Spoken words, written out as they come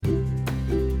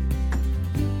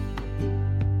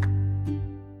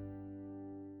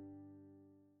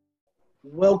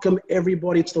Welcome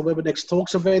everybody to the Weathertex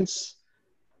Talks events,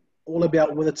 all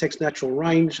about Weathertex Natural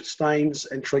Range, stains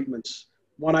and treatments.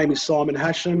 My name is Simon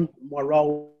Hasham. My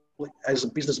role as a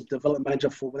Business Development Manager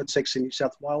for Weathertex in New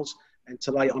South Wales, and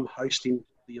today I'm hosting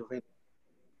the event.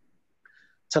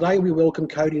 Today we welcome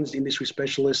coatings industry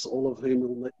specialists, all of whom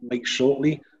we'll meet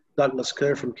shortly. Dulux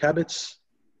Curr from Cabots,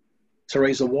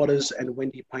 Teresa Watters and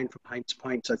Wendy Payne from Haymes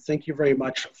Paint. So thank you very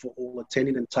much for all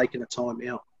attending and taking the time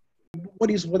out. What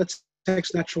is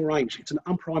Weathertex Natural Range? It's an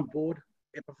unprimed board.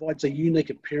 It provides a unique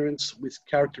appearance with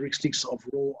characteristics of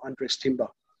raw undressed timber.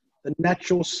 The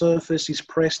natural surface is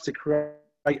pressed to create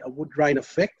a wood grain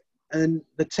effect, and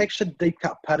the textured deep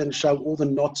cut patterns show all the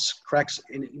knots, cracks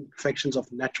and imperfections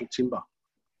of natural timber.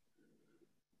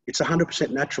 It's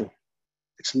 100% natural.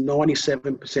 It's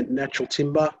 97% natural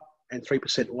timber and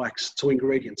 3% wax, 2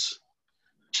 ingredients.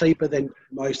 Cheaper than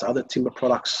most other timber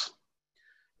products.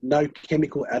 No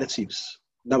chemical additives,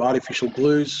 no artificial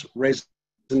glues,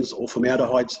 resins or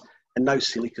formaldehydes, and no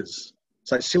silicas.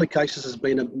 So silicosis has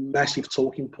been a massive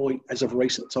talking point as of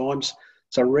recent times.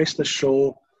 So rest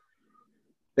assured,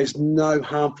 there's no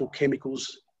harmful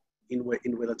chemicals in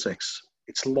Weathertex.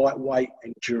 It's lightweight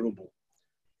and durable.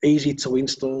 Easy to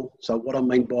install. So what I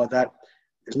mean by that,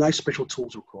 there's no special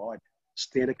tools required.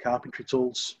 Standard carpentry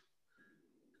tools.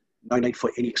 No need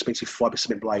for any expensive fibre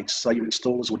cement blades. So your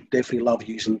installers would definitely love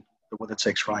using the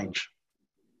Weathertex range.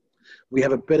 We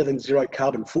have a better than zero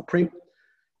carbon footprint.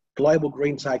 Global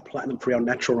GreenTag Platinum for our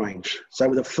natural range. So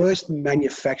we're the first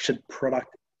manufactured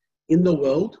product in the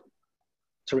world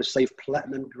to receive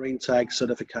Platinum GreenTag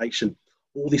certification.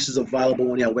 All this is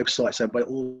available on our website. So by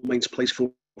all means, please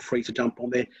feel free to jump on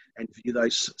there and view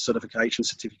those certification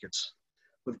certificates.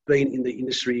 We've been in the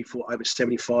industry for over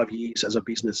 75 years as a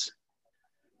business.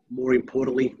 More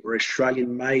importantly, we're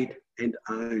Australian made and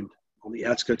owned on the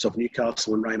outskirts of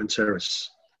Newcastle and Raymond Terrace.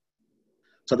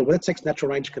 So the Weathertex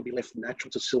Natural Range can be left natural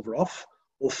to silver off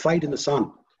or fade in the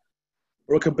sun,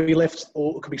 or it could be left,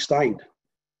 or it could be stained,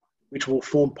 which will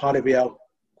form part of our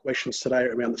questions today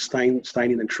around the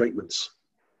staining and treatments.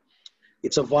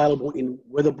 It's available in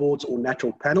weatherboards or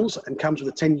natural panels and comes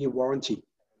with a 10-year warranty,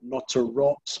 not to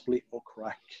rot, split or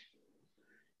crack.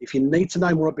 If you need to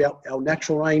know more about our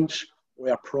natural range or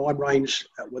our prime range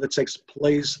at Weathertex,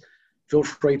 please feel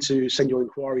free to send your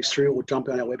inquiries through or jump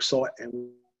on our website, and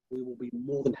we will be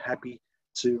more than happy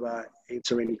to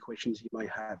answer any questions you may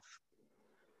have.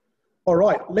 All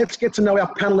right, let's get to know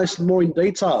our panelists more in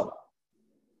detail.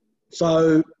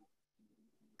 So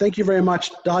thank you very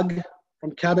much, Doug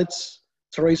from Cabots,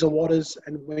 Teresa Watters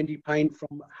and Wendy Payne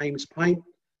from Haymes Paint.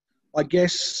 I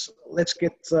guess let's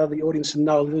get the audience to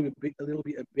know a little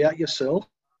bit about yourselves.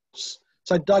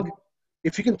 So Doug,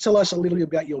 if you can tell us a little bit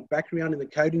about your background in the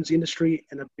coatings industry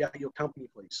and about your company,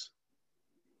 please.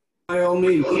 By all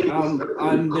means,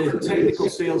 I'm the Technical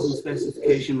Sales and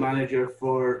Specification Manager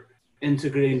for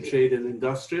Intergrain Trade and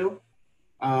Industrial.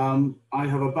 I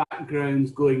have a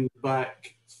background going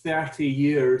back 30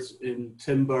 years in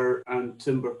timber and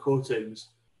timber coatings,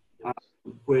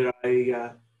 where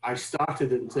I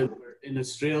started in timber in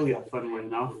Australia, funnily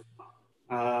enough,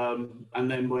 and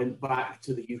then went back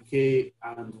to the UK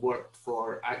and worked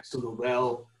for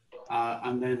AkzoNobel,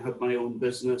 and then had my own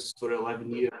business for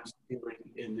 11 years dealing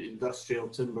in industrial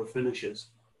timber finishes.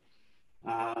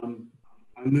 I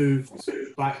moved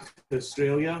back to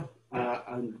Australia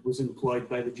and was employed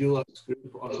by the Dulux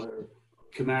Group on their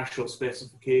commercial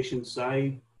specification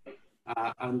side,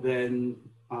 and then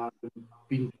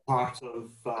been part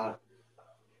of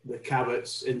the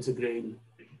Cabots Intergrain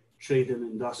trade and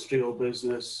industrial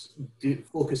business,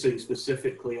 focusing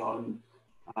specifically on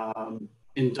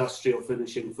industrial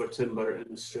finishing for timber in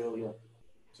Australia.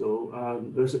 So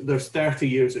there's 30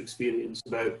 years experience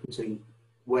about putting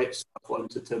wet stuff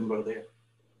onto timber there.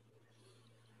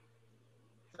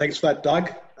 Thanks for that,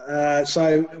 Doug.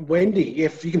 So Wendy,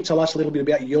 if you can tell us a little bit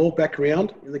about your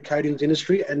background in the coatings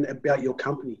industry and about your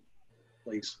company,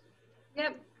 please.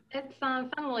 Yep, it's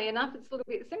funnily enough, it's a little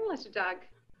bit similar to Doug.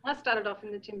 I started off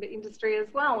in the timber industry as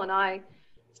well, and I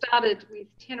started with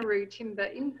Tenaroo Timber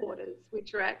Importers,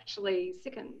 which are actually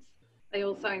Sickens. They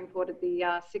also imported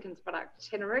the Sickens product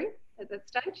Tenaroo at that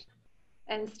stage,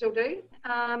 and still do.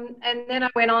 And then I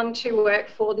went on to work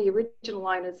for the original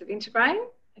owners of Intergrain,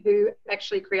 who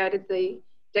actually created the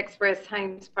Dexpress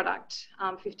Haymes product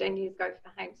 15 years ago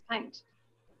for Haymes Paint.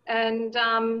 And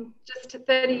just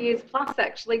 30 years plus,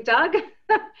 actually, Doug,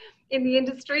 in the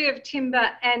industry of timber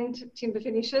and timber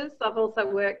finishes. I've also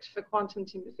worked for Quantum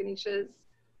Timber Finishes,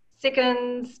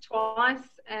 Sickens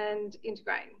twice, and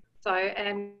Intergrain. So,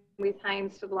 and with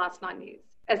Haymes for the last 9 years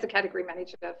as a category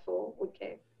manager for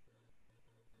Woodcare.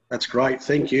 That's great,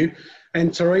 thank you.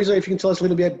 And Teresa, if you can tell us a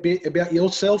little bit about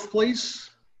yourself, please.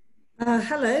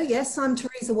 Hello, yes, I'm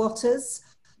Teresa Watters.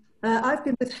 I've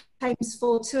been with Haymes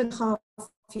for 2.5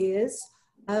 years.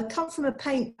 Come from a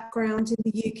paint background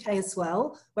in the UK as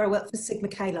well, where I work for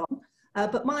Sigmakalon.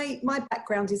 But my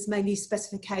background is mainly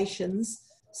specifications.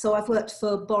 So I've worked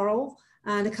for Boral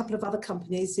and a couple of other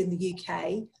companies in the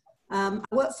UK. I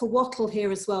worked for Wattyl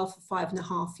here as well for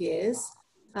 5.5 years.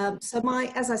 So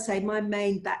as I say, my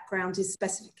main background is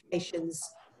specifications.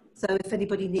 So if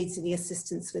anybody needs any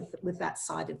assistance with that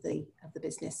side of the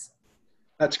business.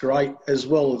 That's great. As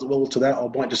well to that, I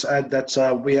might just add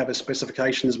that we have a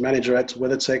specifications manager at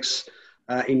Weathertex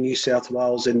in New South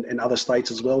Wales and other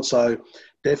states as well. So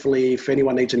definitely, if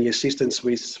anyone needs any assistance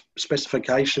with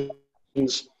specifications,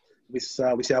 with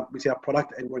our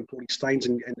product, and more importantly, stains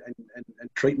and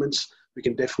treatments, we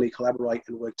can definitely collaborate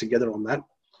and work together on that.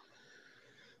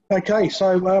 Okay,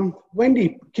 so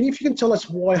Wendy, if you can tell us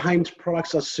why Haymes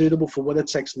products are suitable for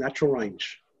Weathertex Natural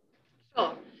Range?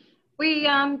 Sure. We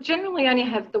generally only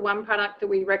have the one product that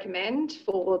we recommend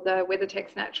for the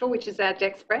Weathertex Natural, which is our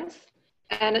Dexpress.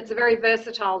 And it's a very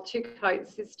versatile two-coat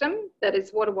system that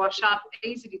is water wash up,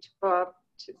 easy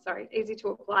to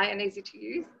apply and easy to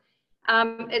use.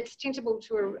 It's tintable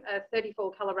to a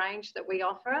 34 colour range that we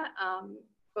offer.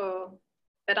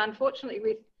 But unfortunately,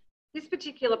 with this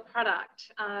particular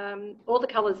product, all the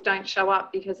colours don't show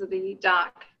up because of the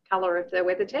dark colour of the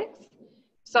Weathertex.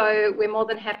 So we're more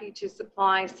than happy to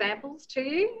supply samples to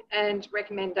you and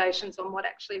recommendations on what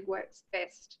actually works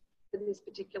best for this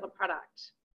particular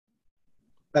product.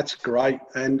 That's great.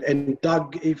 And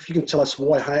Doug, if you can tell us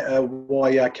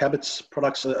why Cabot's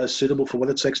products are suitable for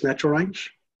Weathertex Natural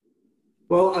Range?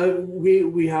 Well,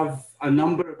 we have a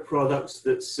number of products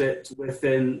that sit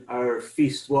within our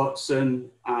Feast Watson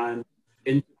and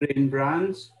Intergrain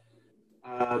brands.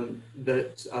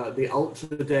 The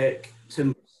Ultra Deck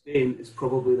Timber Stain is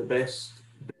probably the best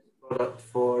product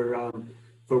for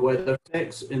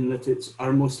Weathertex, in that it's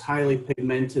our most highly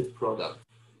pigmented product,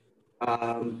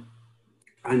 and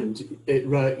it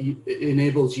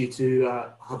enables you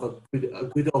to have a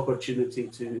good opportunity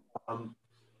to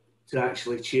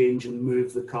actually change and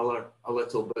move the colour a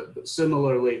little bit. But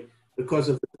similarly, because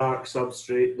of the dark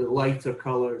substrate, the lighter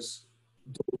colours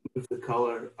don't move the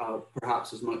colour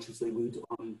perhaps as much as they would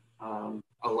on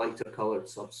a lighter coloured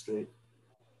substrate.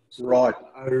 So right.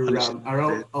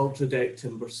 Our Ultra Deck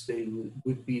Timber Stain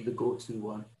would be the go-to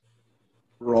one.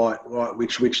 Right.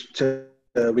 Which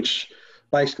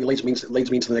basically leads me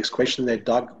into the next question there,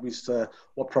 Doug.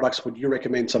 What products would you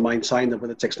recommend to maintain the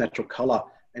Weathertex natural colour,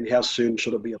 and how soon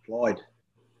should it be applied?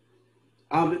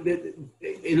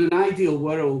 In an ideal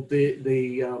world,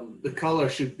 the colour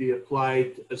should be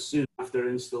applied as soon after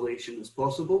installation as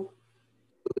possible.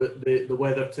 The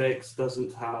Weathertex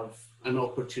doesn't have an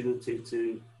opportunity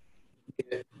to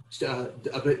get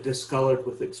a bit discoloured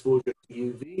with exposure to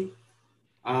UV.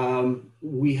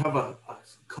 We have a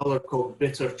colour called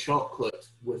Bitter Chocolate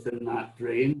within that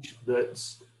range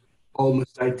that's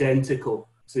almost identical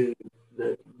to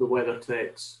the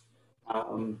Weathertex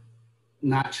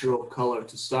natural colour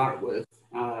to start with,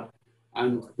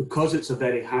 and because it's a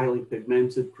very highly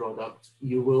pigmented product,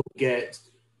 you will get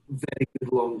very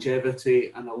good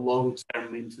longevity and a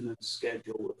long-term maintenance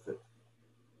schedule with it.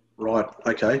 Right.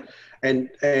 Okay.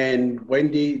 And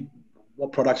Wendy,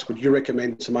 what products would you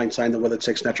recommend to maintain the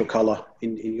Weathertex natural colour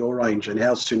in your range, and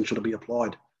how soon should it be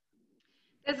applied?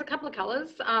 There's a couple of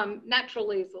colours.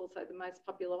 Natural is also the most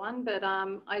popular one, but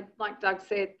like Doug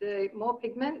said, the more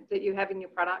pigment that you have in your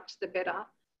product, the better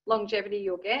longevity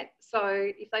you'll get. So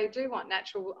if they do want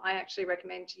natural, I actually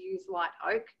recommend to use light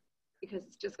oak because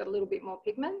it's just got a little bit more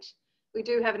pigment. We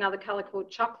do have another colour called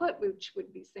chocolate, which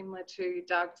would be similar to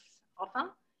Doug's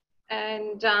offer,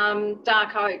 and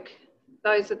dark oak.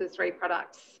 Those are the three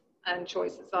products and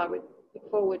choices I would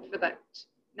put forward for that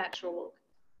natural look.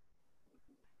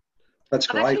 That's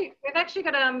great. We've actually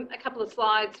got a couple of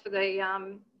slides for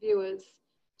the viewers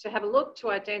to have a look to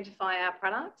identify our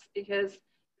products, because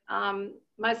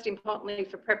most importantly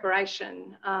for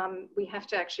preparation, we have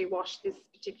to actually wash this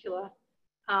particular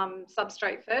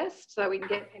substrate first so we can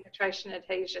get penetration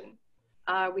adhesion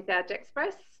with our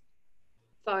Dexpress.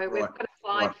 So we've got a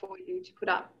slide for you to put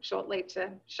up shortly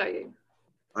to show you.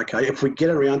 Okay, if we get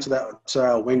around to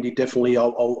that, Wendy, definitely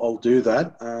I'll do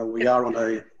that. We are on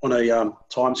a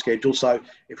time schedule, so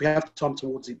if we have time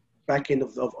towards the back end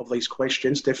of these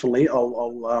questions, definitely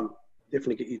I'll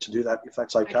definitely get you to do that if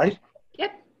that's okay.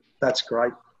 Yep. That's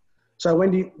great. So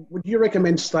Wendy, would you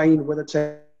recommend staying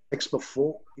Weathertex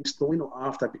before installing or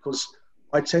after? Because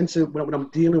I tend to, when I'm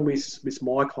dealing with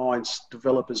my clients,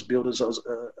 developers, builders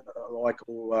like,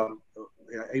 or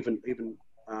even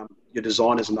your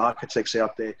designers and architects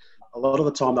out there, a lot of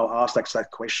the time they'll ask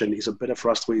that question: is it better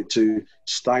for us to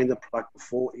stain the product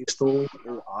before install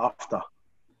or after?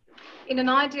 In an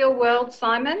ideal world,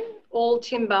 Simon, all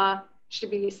timber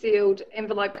should be sealed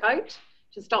envelope coat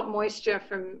to stop moisture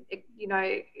from,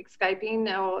 escaping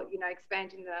or,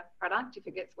 expanding the product if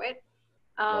it gets wet.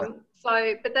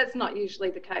 But that's not usually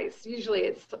the case. Usually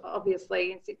it's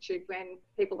obviously in situ when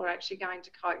people are actually going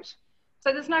to coat.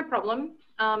 So there's no problem.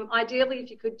 Ideally, if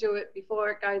you could do it before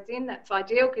it goes in, that's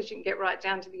ideal because you can get right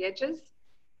down to the edges.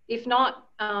 If not,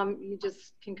 you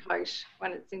just can coat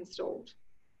when it's installed.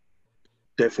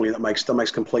 Definitely, that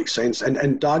makes complete sense.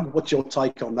 And Doug, what's your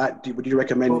take on that? Would you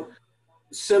recommend? Well,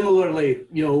 similarly,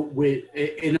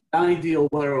 in an ideal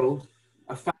world,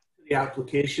 a factory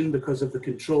application, because of the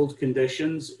controlled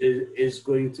conditions, is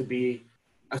going to be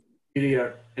a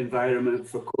superior environment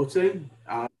for coating.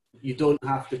 You don't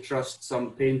have to trust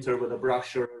some painter with a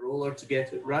brush or a roller to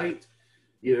get it right.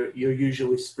 You're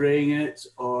usually spraying it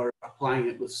or applying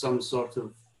it with some sort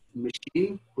of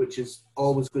machine, which is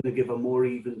always going to give a more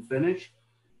even finish.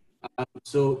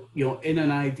 So, in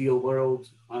an ideal world,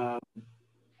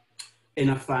 in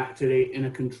a factory, in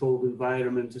a controlled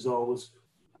environment is always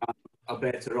a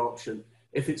better option.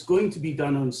 If it's going to be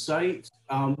done on site,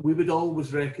 we would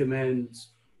always recommend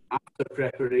after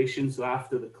preparation, so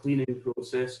after the cleaning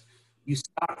process, you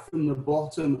start from the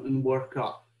bottom and work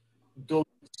up. Don't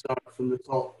start from the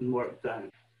top and work down.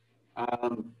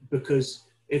 Because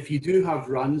if you do have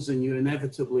runs, and you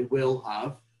inevitably will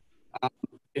have,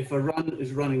 if a run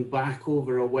is running back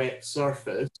over a wet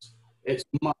surface, it's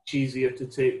much easier to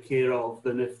take care of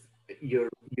than if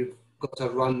you've got a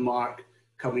run mark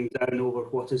coming down over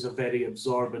what is a very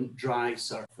absorbent dry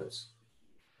surface.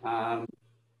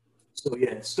 So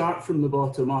yeah, start from the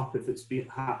bottom up if it's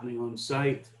happening on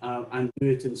site, and do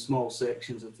it in small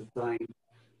sections at a time.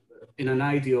 In an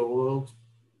ideal world,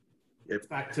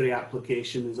 factory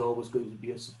application is always going to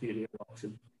be a superior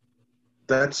option.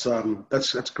 That's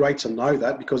great to know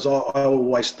that, because I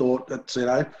always thought that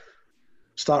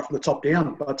start from the top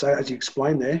down, but as you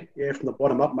explained there, from the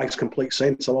bottom up makes complete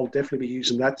sense. So I'll definitely be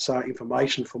using that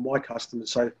information for my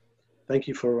customers. So thank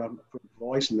you for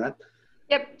advising that.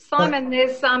 Yep, Simon,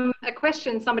 there's a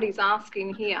question somebody's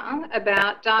asking here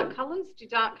about dark colours. Do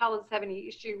dark colours have any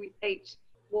issue with heat,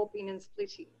 warping and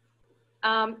splitting?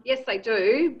 Yes, they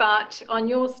do, but on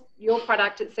your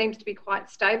product, it seems to be quite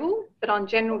stable. But on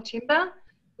general timber,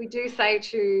 we do say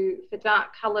for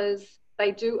dark colours,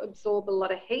 they do absorb a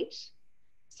lot of heat.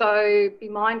 So be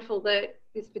mindful that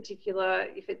this particular,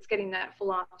 if it's getting that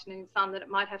full afternoon sun, that it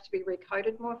might have to be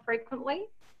recoated more frequently,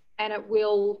 and it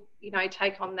will,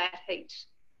 take on that heat.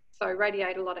 So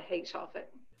radiate a lot of heat off it.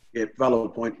 Yeah,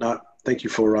 valid point. No, thank you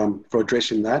for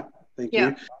addressing that. Thank you.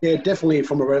 Yeah. Yeah, definitely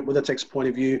from a Weathertex point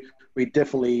of view, we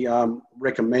definitely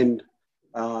recommend,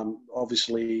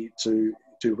 obviously, to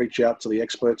reach out to the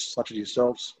experts such as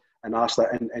yourselves and ask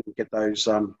that and get those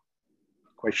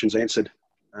questions answered.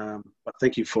 But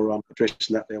thank you for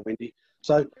addressing that there, Wendy.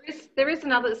 So there is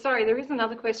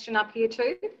another question up here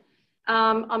too.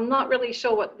 I'm not really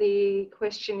sure what the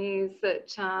question is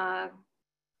that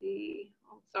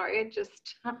it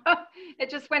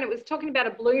just when it was talking about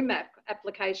a bloom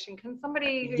application. Can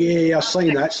somebody I've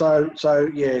seen that. So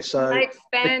can they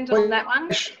expand on that one?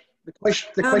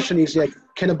 The question is,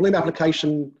 can a bloom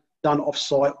application done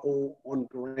off-site or on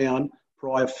ground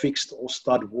prior fixed or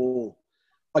stud wall?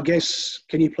 I guess,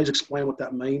 can you please explain what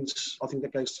that means? I think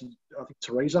that goes to,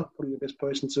 Teresa, probably the best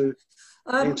person to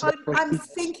answer that question. I'm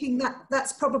thinking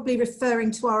that's probably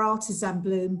referring to our artisan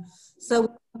bloom.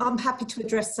 So I'm happy to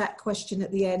address that question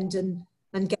at the end and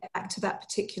get back to that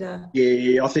particular.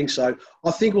 Yeah, I think so.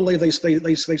 I think we'll leave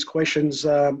these questions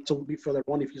till a bit further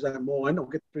on, if you don't mind. I'll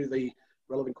get through the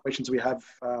relevant questions we have.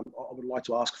 I would like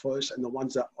to ask first, and the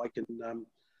ones that I can,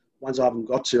 ones I haven't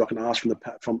got to, I can ask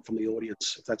from the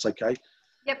audience, if that's okay.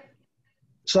 Yep.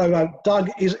 So,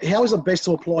 Doug, how is it best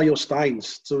to apply your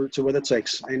stains to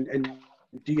Weathertex, and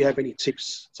do you have any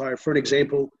tips? So, for an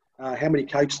example, how many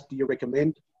coats do you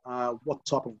recommend? What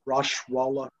type of brush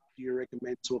roller do you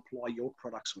recommend to apply your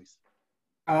products with?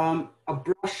 A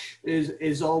brush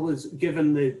is always,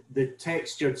 given the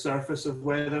textured surface of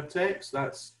Weathertex,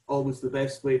 that's always the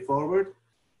best way forward.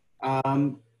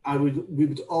 We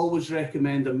would always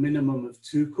recommend a minimum of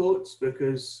 2 coats,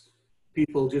 because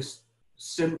people just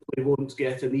simply won't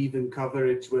get an even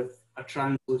coverage with a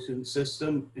translucent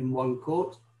system in 1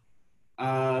 coat.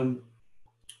 And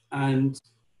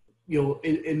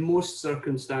in most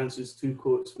circumstances, 2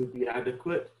 coats would be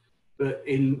adequate. But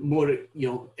in more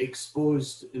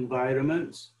exposed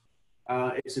environments,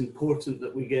 it's important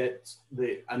that we get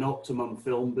an optimum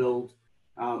film build,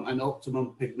 an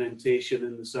optimum pigmentation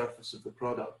in the surface of the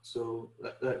product. So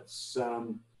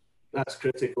that's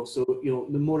critical. So, you know,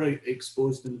 the more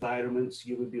exposed environments,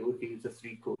 you would be looking at a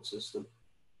 3-coat system.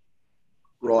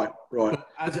 Right, right.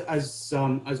 But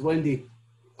as Wendy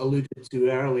alluded to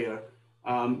earlier,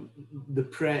 the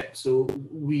prep. So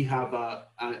we have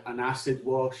an acid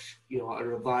wash, you know, a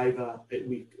reviver,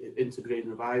 Intergrain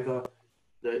reviver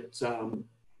that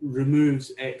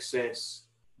removes excess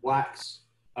wax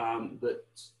that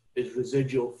is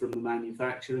residual from the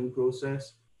manufacturing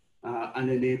process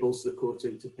and enables the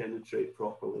coating to penetrate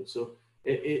properly. So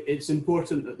it's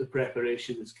important that the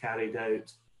preparation is carried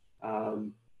out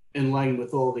in line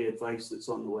with all the advice that's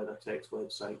on the Weathertex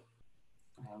website.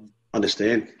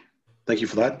 Understand. Thank you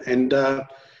for that.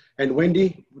 And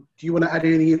Wendy, do you want to add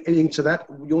anything to that?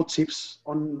 Your tips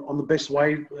on the best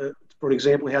way, for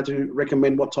example, how to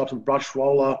recommend what type of brush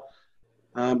roller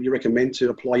you recommend to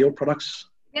apply your products?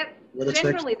 Yep.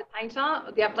 Generally, the painter,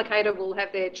 the applicator will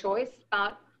have their choice,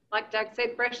 but like Doug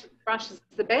said, brush is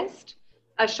the best.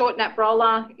 A short nap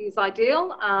roller is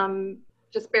ideal.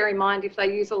 Just bear in mind, if they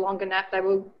use a longer nap, they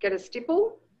will get a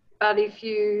stipple. But if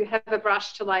you have a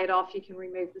brush to lay it off, you can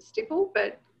remove the stipple.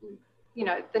 But, you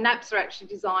know, the naps are actually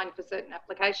designed for certain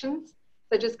applications.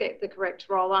 So just get the correct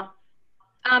roller.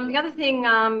 The other thing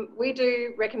we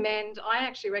do recommend, I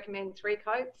actually recommend 3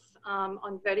 coats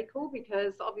on vertical,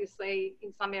 because obviously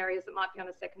in some areas it might be on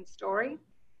a second story.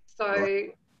 So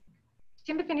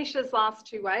timber finishes last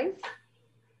 2 ways.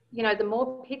 You know, the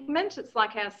more pigment, it's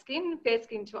like our skin, fair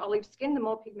skin to olive skin, the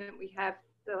more pigment we have,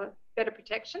 the better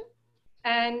protection.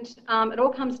 And it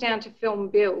all comes down to film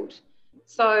build.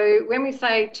 So when we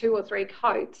say 2 or 3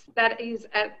 coats, that is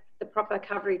at the proper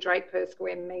coverage rate per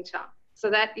square metre. So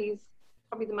that is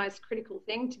probably the most critical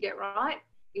thing to get right,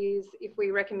 is if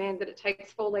we recommend that it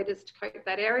takes 4 litres to coat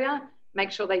that area, make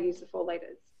sure they use the 4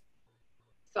 litres.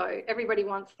 So everybody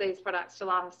wants these products to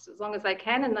last as long as they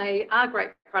can, and they are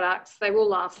great products. They will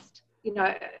last, you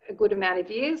know, a good amount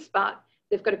of years, but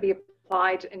they've got to be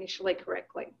applied initially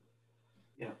correctly.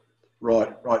 Yeah.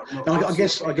 Right, right. No, now, I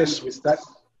guess with that,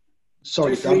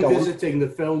 sorry, just revisiting the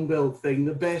film build thing,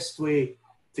 the best way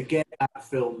to get that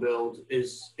film build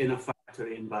is in a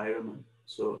factory environment.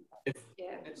 So if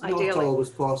it's not always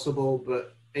possible,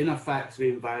 but in a factory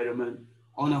environment,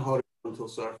 on a horizontal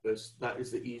surface, that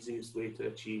is the easiest way to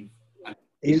achieve.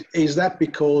 Is that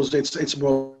because it's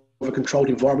more of a controlled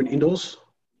environment indoors?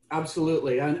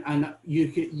 Absolutely, and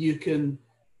you can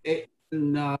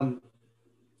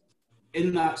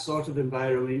in that sort of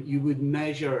environment, you would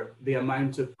measure the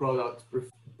amount of product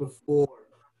before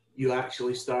you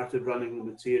actually started running the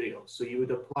material. So you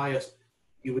would apply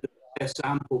a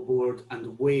sample board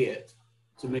and weigh it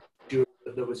to make sure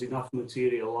that there was enough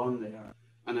material on there,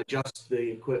 and adjust the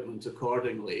equipment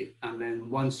accordingly. And then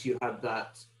once you had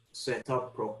that set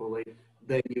up properly,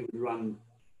 then you would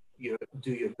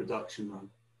do your production run.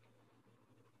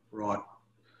 Right.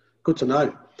 Good to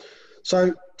know.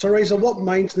 So, Teresa, what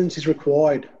maintenance is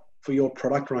required for your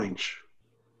product range?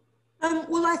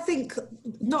 Well, I think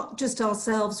not just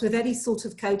ourselves, with any sort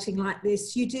of coating like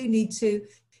this, you do need to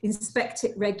inspect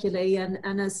it regularly.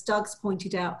 And as Doug's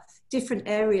pointed out, different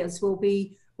areas will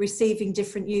be receiving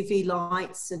different UV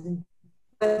lights, and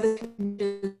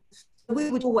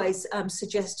we would always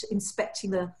suggest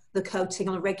inspecting the coating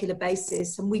on a regular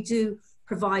basis. And we do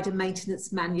provide a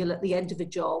maintenance manual at the end of a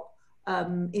job,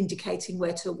 indicating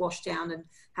where to wash down and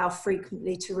how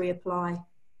frequently to reapply.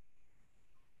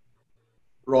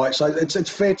 Right, so it's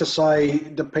fair to say,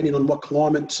 depending on what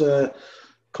climate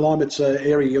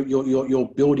area your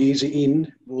build is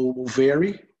in, will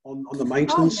vary on the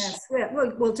maintenance. Oh yes,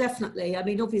 yeah, well, definitely. I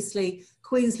mean, obviously,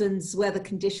 Queensland's weather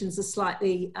conditions are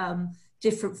slightly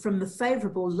different from the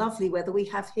favourable, lovely weather we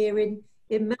have here in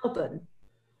Melbourne.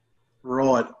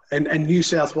 Right, and New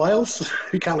South Wales,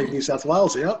 you can't leave New South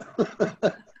Wales out.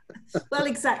 Well,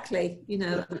 exactly, you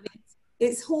know,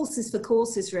 it's horses for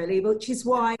courses really, which is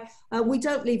why we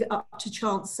don't leave it up to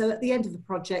chance. So at the end of the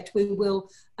project, we will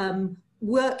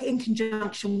work in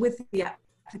conjunction with the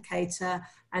applicator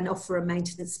and offer a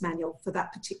maintenance manual for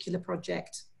that particular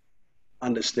project.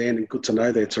 Understanding, good to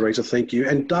know there, Teresa, thank you.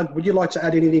 And Doug, would you like to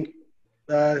add anything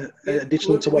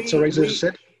additional to what Teresa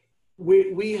said?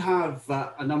 We have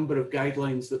a number of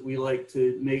guidelines that we like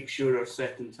to make sure are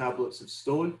set in tablets of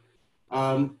stone.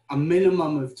 A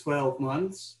minimum of 12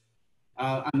 months.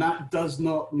 And that does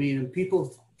not mean, and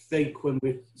people think when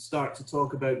we start to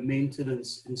talk about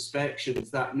maintenance inspections,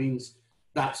 that means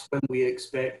that's when we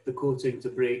expect the coating to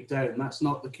break down. That's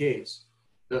not the case.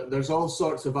 There's all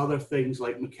sorts of other things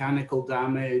like mechanical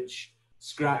damage,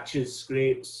 scratches,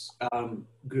 scrapes,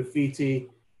 graffiti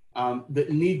that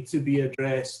need to be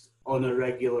addressed on a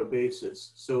regular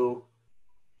basis. So,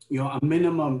 you know,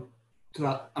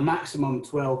 a maximum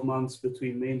 12 months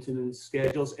between maintenance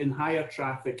schedules. In higher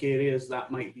traffic areas,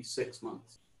 that might be 6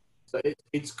 months. But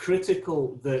it's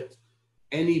critical that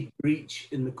any breach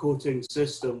in the coating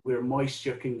system where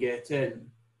moisture can get in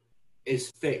is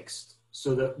fixed,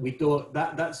 so that we don't,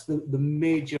 that's the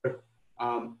major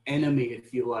enemy,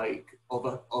 if you like,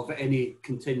 of any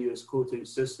continuous coating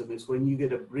system, is when you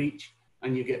get a breach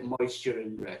and you get moisture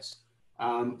ingress.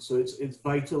 So it's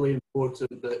vitally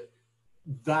important that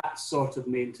that sort of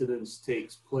maintenance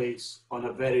takes place on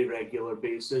a very regular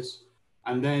basis.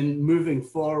 And then moving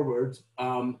forward,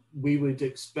 we would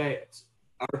expect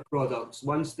our products,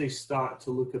 once they start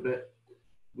to look a bit,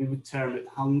 we would term it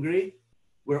hungry,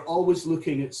 we're always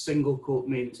looking at single coat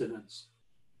maintenance.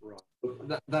 Right.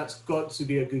 That's got to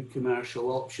be a good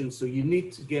commercial option. So you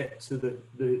need to get to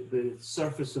the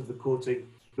surface of the coating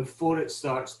before it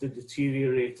starts to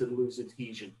deteriorate and lose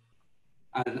adhesion.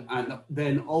 And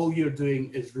then all you're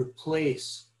doing is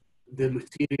replace the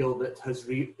material that has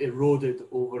eroded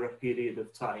over a period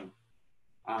of time.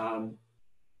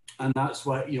 And that's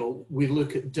why, you know, we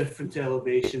look at different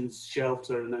elevations,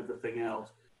 shelter and everything else,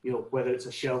 you know, whether it's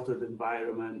a sheltered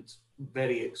environment,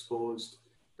 very exposed,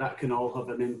 that can all have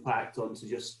an impact on to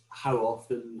just how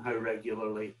often and how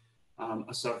regularly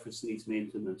a surface needs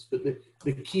maintenance. But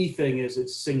the key thing is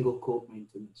it's single coat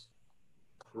maintenance.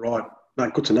 Right. No,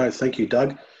 good to know. Thank you,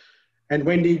 Doug. And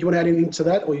Wendy, do you want to add anything to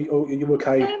that, or are you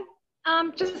okay?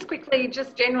 Just quickly,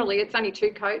 just generally, it's only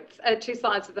two coats, two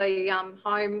sides of the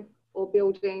home or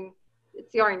building.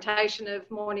 It's the orientation of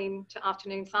morning to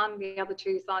afternoon sun. The other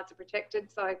two sides are protected.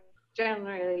 So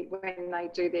generally, when they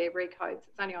do their recoats,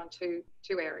 it's only on two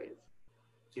areas.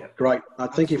 Yeah, great.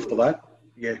 Thank you for that.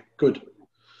 Yeah, good.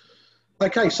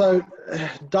 Okay, so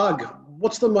Doug,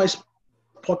 what's the most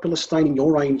popular stain in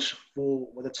your range for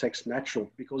Weathertex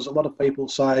Natural? Because a lot of people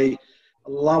say, I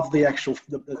love the actual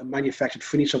the manufactured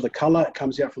finish of the colour. It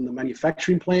comes out from the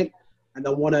manufacturing plant, and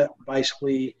they want to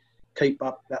basically keep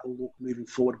up that look moving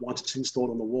forward once it's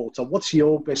installed on the wall. So what's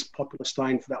your best popular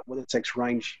stain for that Weathertex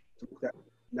range to look that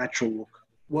natural look?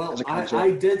 Well,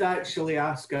 I did actually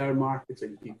ask our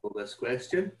marketing people this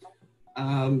question.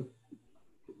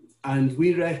 And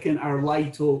we reckon our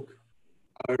light oak,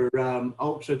 our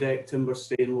Ultra Deck Timber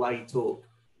Stain light oak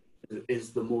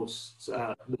is the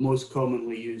most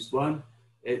commonly used one.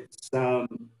 It's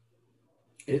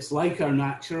like our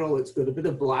natural. It's got a bit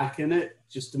of black in it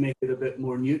just to make it a bit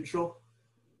more neutral.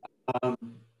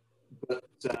 But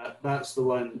that's the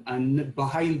one. And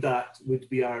behind that would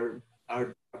be our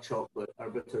chocolate,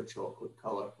 our bitter chocolate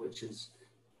colour, which has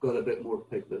got a bit more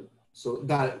pigment. So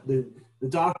that the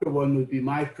darker one would be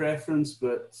my preference,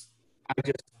 but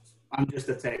I'm just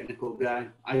a technical guy.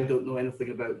 I don't know anything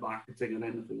about marketing or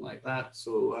anything like that.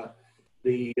 So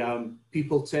the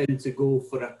people tend to go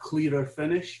for a clearer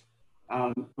finish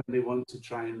when they want to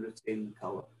try and retain the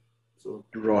colour. So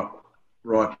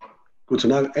right, good to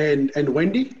know. And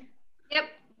Wendy? Yep,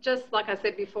 just like I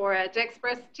said before,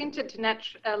 Dexpress tinted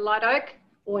to light oak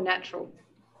or natural.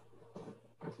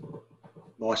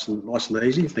 Nice and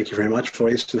easy. Thank you very much for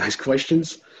answering those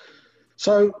questions.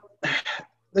 So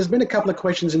there's been a couple of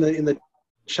questions in the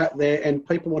chat there, and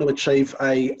people want to achieve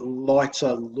a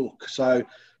lighter look. So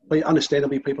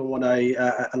understandably, people want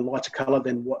a lighter colour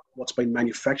than what's been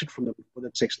manufactured from the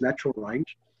Weathertex Natural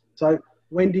range. So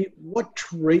Wendy, what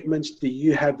treatments do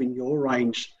you have in your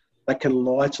range that can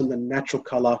lighten the natural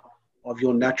colour of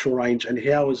your natural range, and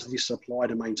how is this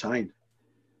applied and maintained?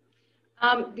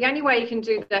 The only way you can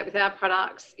do that with our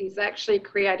products is actually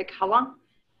create a colour.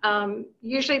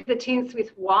 Usually the tints with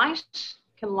white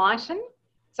can lighten,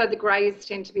 so the greys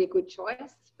tend to be a good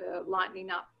choice for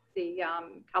lightening up the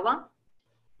colour.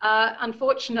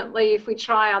 Unfortunately, if we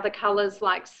try other colours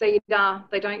like cedar,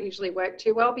 they don't usually work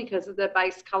too well because of the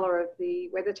base colour of the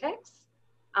Weathertex.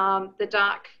 The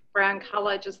dark brown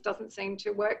colour just doesn't seem to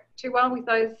work too well with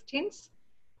those tints.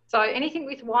 So anything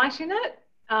with white in it,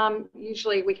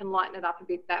 usually we can lighten it up a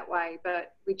bit that way,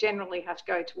 but we generally have to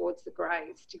go towards the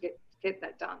greys to get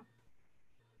that done.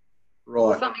 Right.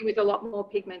 Or something with a lot more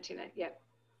pigment in it, yeah.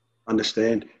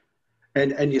 Understand.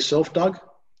 And yourself, Doug?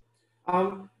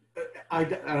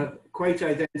 Quite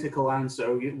identical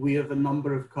answer. We have a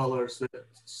number of colours that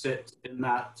sit in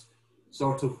that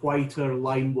sort of whiter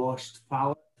lime-washed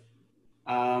palette.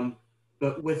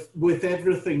 But with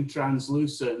everything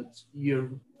translucent,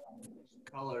 your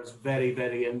colour is very,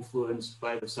 very influenced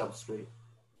by the substrate.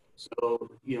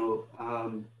 So, you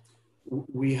know,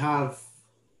 we have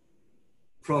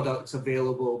products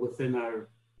available within our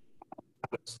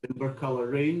Cabot's timber colour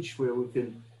range, where we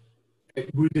can,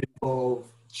 it would involve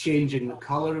changing the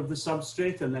colour of the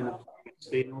substrate and then applying a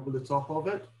stain over the top of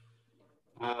it.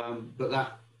 But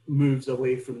that moves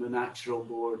away from the natural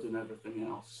board and everything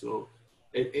else. So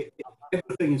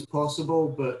everything is possible,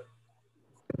 but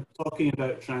talking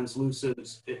about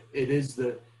translucence, it is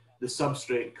the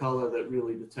substrate colour that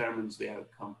really determines the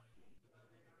outcome.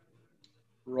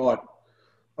 Right.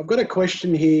 I've got a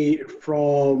question here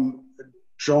from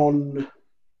John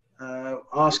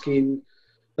asking,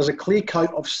 does a clear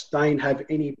coat of stain have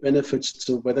any benefits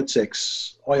to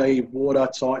Weathertex, i.e. water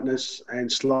tightness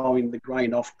and slowing the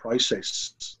grain off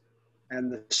process?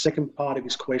 And the second part of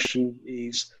his question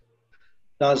is,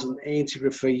 does an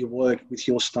anti-graffiti work with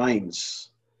your stains?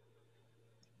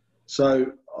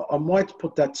 So I might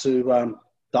put that to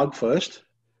Doug first.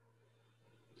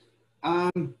 I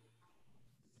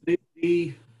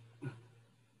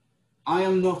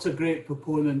am not a great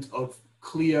proponent of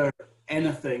clear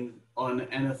anything on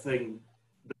anything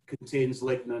that contains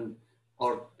lignin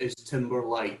or is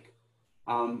timber-like,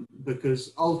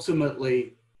 because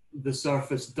ultimately the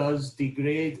surface does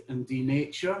degrade and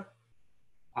denature,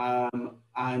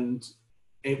 and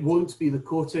it won't be the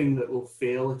coating that will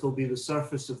fail, it'll be the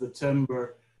surface of the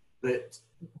timber that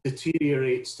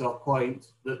deteriorates to a point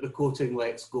that the coating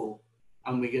lets go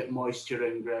and we get moisture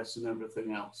ingress and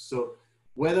everything else. So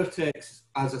Weathertex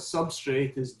as a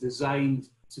substrate is designed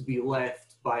to be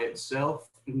left by itself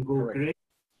and go great.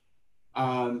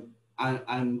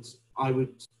 And I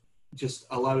would just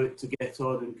allow it to get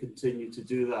on and continue to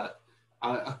do that.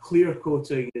 A clear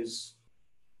coating is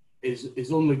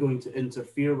only going to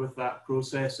interfere with that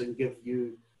process and give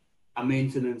you a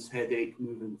maintenance headache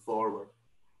moving forward.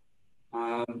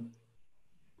 On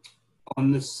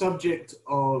the subject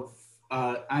of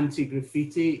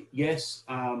anti-graffiti, yes,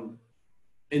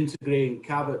 Intergrain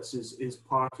Cabots is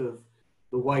part of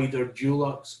the wider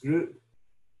Dulux Group.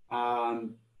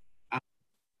 And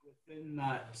within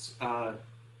that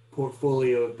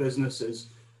portfolio of businesses,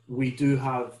 we do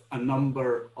have a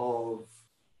number of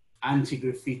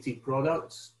anti-graffiti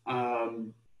products.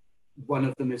 One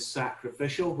of them is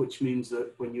sacrificial, which means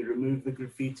that when you remove the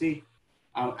graffiti,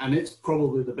 and it's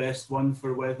probably the best one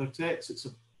for Weathertex, it's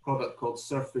a product called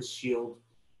Surface Shield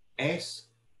S.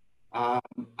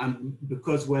 And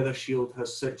because Weather Shield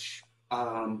has such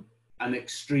an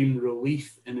extreme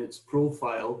relief in its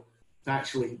profile, to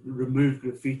actually remove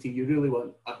graffiti, you really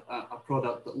want a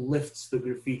product that lifts the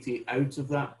graffiti out of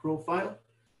that profile.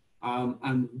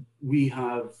 And we've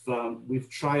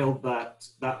trialed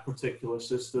that particular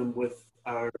system with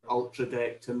our Ultra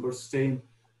Deck timber stain,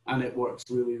 and it works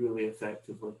really, really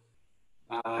effectively.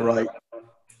 Right.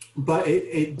 But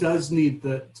it does need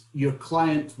that your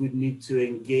client would need to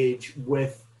engage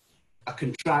with a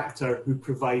contractor who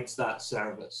provides that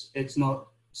service. It's not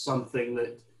something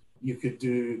that you could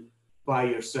do by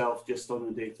yourself just on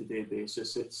a day-to-day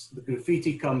basis. It's the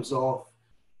graffiti comes off,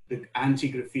 the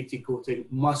anti-graffiti coating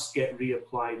must get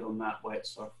reapplied on that wet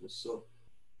surface. So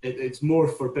it's more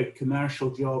for big commercial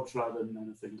jobs rather than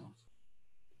anything else.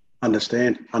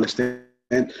 Understand.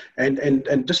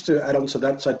 And just to add on to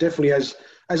that, so definitely as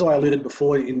I alluded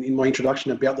before in my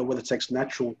introduction about the Weathertex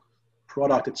Natural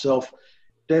product itself,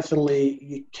 definitely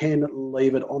you can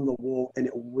leave it on the wall and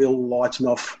it will lighten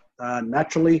off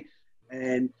naturally,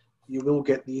 and you will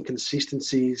get the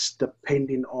inconsistencies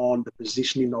depending on the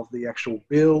positioning of the actual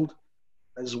build,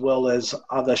 as well as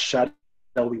other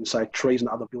shadowing, say trees and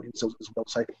other buildings as well.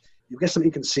 So you get some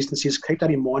inconsistencies. Keep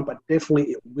that in mind, but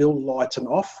definitely it will lighten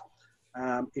off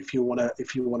if you want to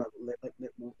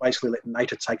basically let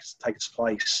nature take its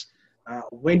place.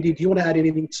 Wendy, do you want to add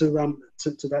anything to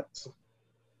that?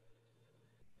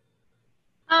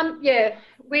 Yeah,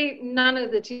 none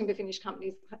of the timber finish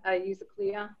companies use a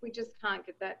clear. We just can't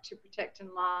get that to protect and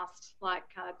last. Like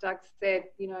Doug said,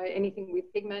 anything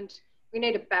with pigment, we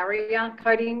need a barrier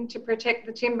coating to protect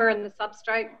the timber and the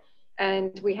substrate,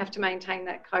 and we have to maintain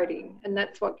that coating, and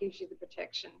that's what gives you the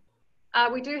protection.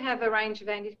 We do have a range of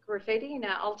anti-graffiti in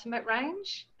our ultimate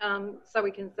range, so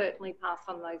we can certainly pass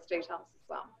on those details as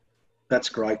well. That's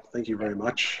great. Thank you very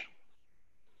much.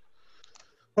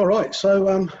 All right,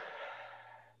 so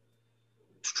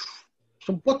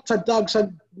Doug, so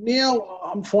now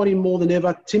I'm finding more than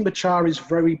ever, timber char is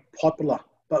very popular,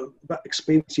 but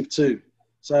expensive too,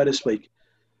 so to speak.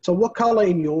 So what colour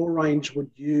in your range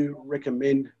would you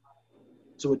recommend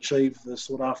to achieve the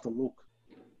sought after look?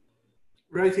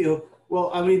 Rightio. Well,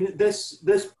 I mean, this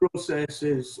process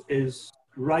is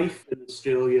rife in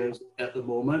Australia at the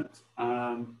moment.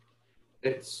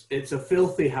 It's a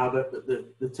filthy habit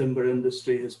that the timber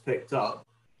industry has picked up.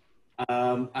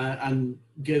 and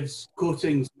gives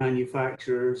coatings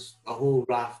manufacturers a whole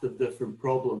raft of different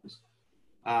problems.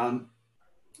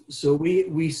 So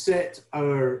we set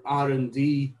our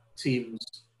R&D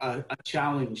teams a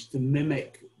challenge to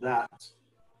mimic that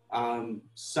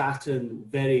satin,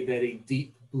 very, very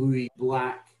deep bluey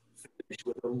black finish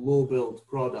with a low build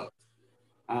product.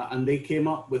 And they came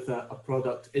up with a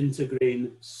product,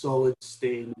 Intergrain Solid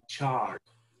Stain Charred,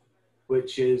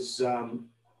 which is,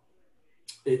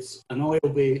 it's an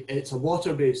oil-based, it's a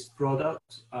water-based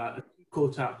product, a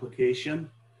coat application,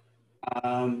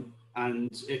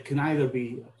 and it can either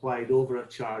be applied over a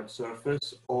charred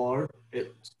surface, or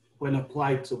when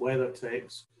applied to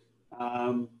Weathertex,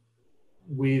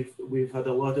 we've had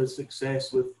a lot of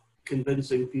success with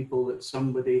convincing people that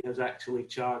somebody has actually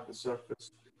charred the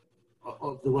surface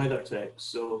of the Weathertex.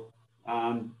 So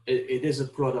it is a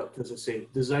product, as I say,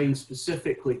 designed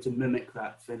specifically to mimic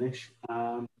that finish,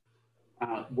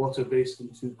 water-based in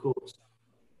 2 coats.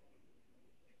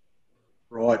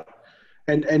 Right.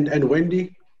 And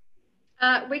Wendy?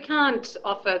 We can't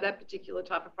offer that particular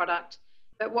type of product,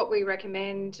 but what we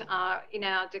recommend in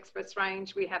our Dexpress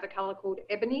range, we have a colour called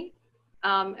Ebony,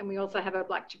 and we also have a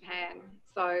Black Japan.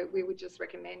 So we would just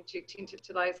recommend to tint it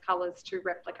to those colours to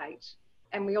replicate.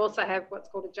 And we also have what's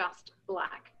called a Just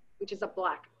Black, which is a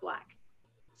black.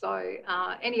 So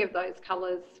any of those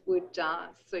colours would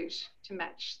suit to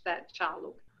match that char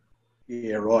look.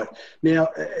 Yeah, right. Now,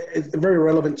 it's very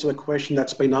relevant to a question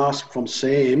that's been asked from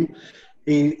Sam.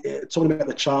 He talking about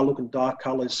the char look and dark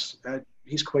colours.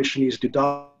 His question is, do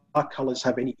dark colours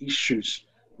have any issues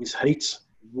with heat,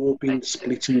 warping,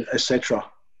 splitting, etc.?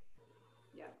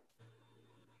 Yeah.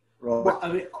 Right. Well,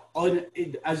 I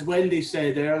mean, as Wendy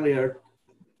said earlier,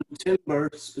 timber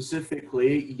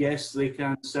specifically, yes, they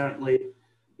can certainly,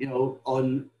 you know,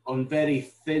 on very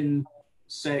thin,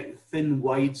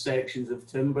 wide sections of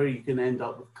timber, you can end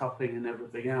up with cupping and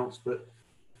everything else. But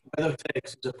Weathertex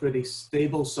is a pretty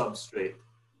stable substrate,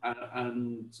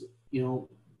 and you know,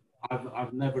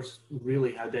 I've never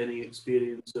really had any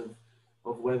experience of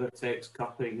Weathertex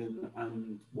cupping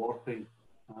and warping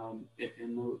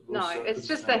in those No, it's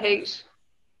just the heat.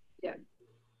 Yeah.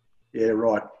 Yeah,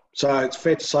 right. So it's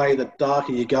fair to say that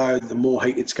darker you go, the more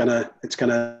heat it's gonna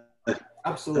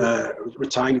absolutely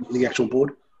retain in the actual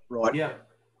board. Right. Yeah.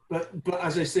 But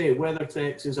as I say,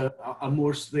 Weathertex is a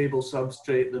more stable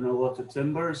substrate than a lot of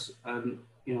timbers, and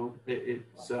you know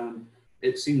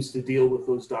it seems to deal with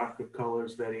those darker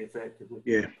colours very effectively.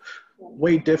 Yeah,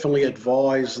 we definitely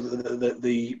advise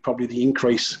probably the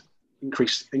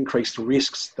increased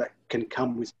risks that can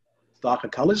come with darker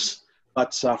colours.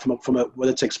 But from a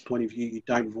Weathertex point of view, you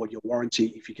don't void your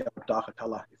warranty if you get a darker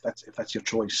colour, if that's your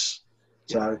choice.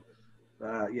 So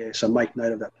yeah, so make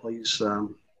note of that, please.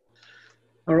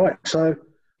 All right, so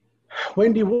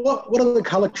Wendy, what are the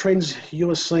colour trends you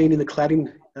are seeing in the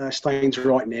cladding stains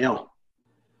right now?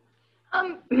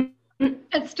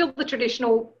 It's still the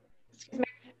traditional, excuse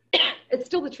me, it's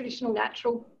still the traditional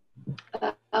natural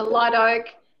light oak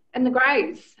and the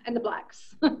greys and the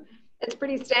blacks. It's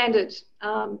pretty standard.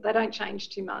 They don't change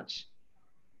too much.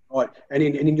 Right, and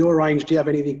in your range, do you have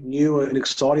anything new and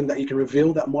exciting that you can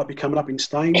reveal that might be coming up in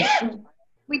stains?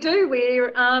 We do.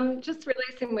 We're just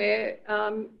releasing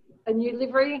a new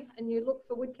livery, a new look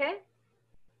for Woodcare,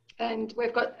 and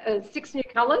we've got 6 new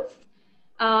colours.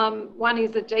 One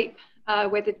is a deep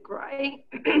weathered grey.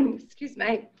 Excuse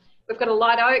me. We've got a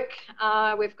light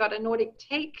oak. We've got a Nordic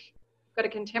teak. We've got a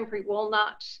contemporary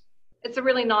walnut. It's a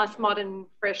really nice, modern,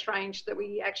 fresh range that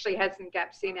we actually had some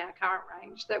gaps in our current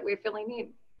range that we're filling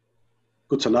in.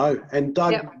 Good to know. And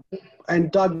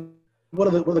Doug, what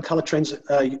are the colour trends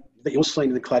that you're seeing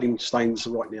in the cladding stains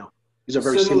right now? Is it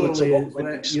very similar to what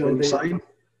Wendy's saying?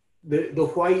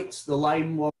 The whites, the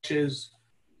lime washes,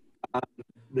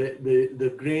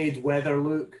 the greyed weather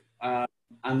look, and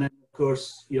then of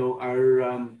course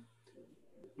our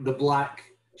the black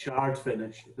charred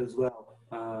finish as well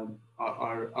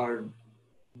are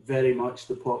very much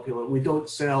the popular. We don't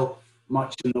sell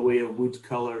much in the way of wood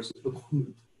colours at the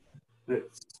moment.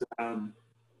 It's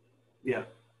yeah.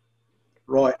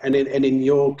 Right, and in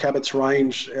your Cabots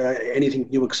range, anything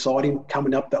new exciting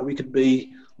coming up that we could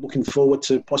be looking forward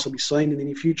to possibly seeing in the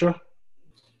near future?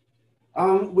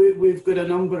 We've got a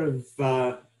number of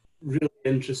really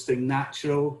interesting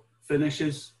natural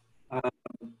finishes,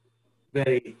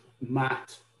 very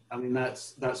matte. I mean,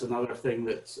 that's another thing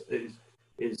that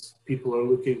is people are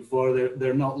looking for.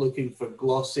 They're not looking for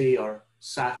glossy or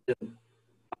satin.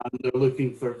 They're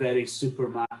looking for very super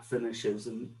matte finishes,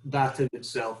 and that in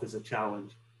itself is a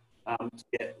challenge to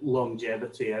get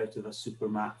longevity out of a super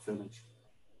matte finish.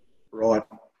 Right,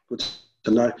 good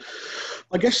to know.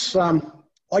 I guess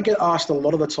I get asked a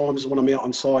lot of the times when I'm out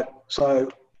on site, so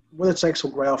Weathertex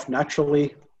will grow off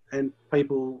naturally, and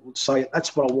people would say,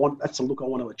 that's what I want, that's the look I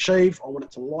want to achieve. I want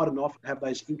it to lighten off and have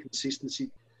those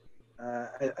inconsistency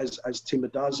as timber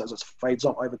does, as it fades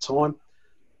up over time.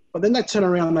 But then they turn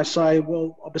around and they say,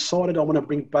 well, I've decided I want to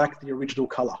bring back the original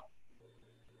colour.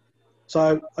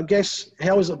 So I guess,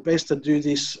 how is it best to do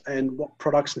this, and what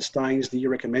products and stains do you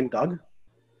recommend, Doug?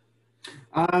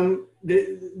 The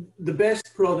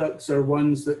best products are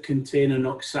ones that contain an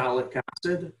oxalic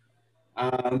acid,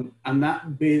 and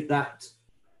that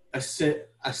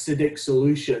acidic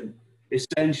solution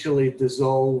essentially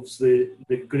dissolves the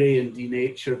grey and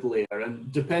denatured layer, and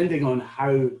depending on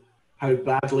how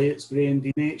badly it's grey and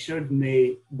denatured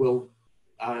will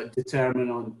determine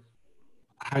on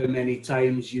how many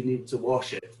times you need to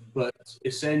wash it. But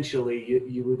essentially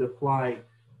you would apply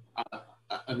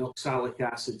an oxalic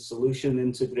acid solution.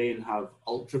 Intergrain have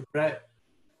Ultra Prep,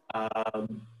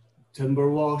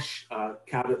 Timber Wash,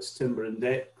 Cabot's Timber and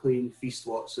Deck Clean, Feast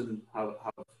Watson have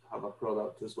a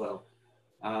product as well.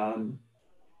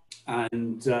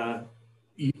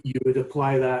 You would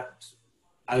apply that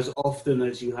as often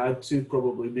as you had to,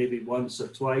 probably maybe once or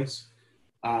twice,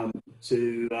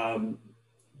 to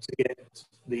get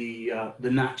the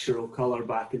natural colour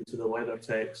back into the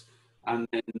Weathertex, and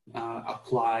then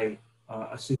apply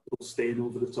a suitable stain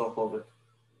over the top of it.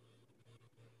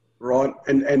 Right,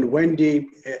 and Wendy,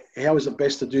 how is it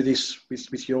best to do this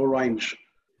with your range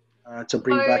to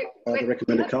bring back the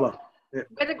recommended colour? Yeah.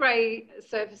 Weather grey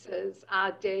surfaces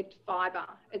are dead fibre.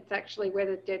 It's actually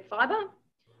weathered dead fibre.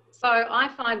 So I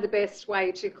find the best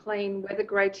way to clean weather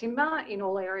grey timber in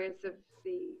all areas of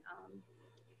the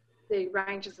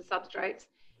ranges of substrates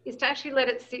is to actually let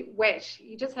it sit wet.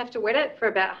 You just have to wet it for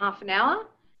about half an hour.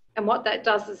 And what that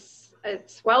does is it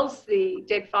swells the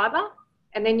dead fibre,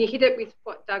 and then you hit it with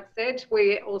what Doug said.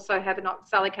 We also have an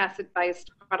oxalic acid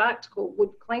based product called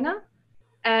Wood Cleaner,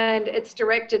 and it's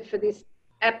directed for this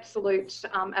absolute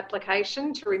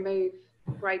application to remove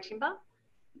grey timber,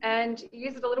 and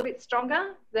use it a little bit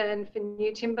stronger than for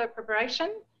new timber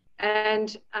preparation,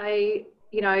 and a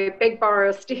beg, borrow,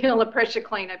 or steal a pressure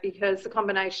cleaner, because the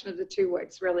combination of the two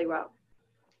works really well.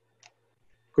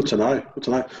 Good to know. Good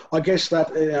to know. I guess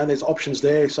that there's options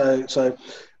there. So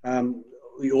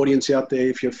the audience out there,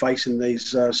 if you're facing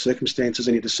these circumstances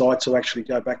and you decide to actually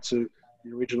go back to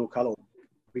the original colour,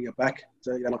 bring it back,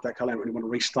 so you don't like that colour and you want to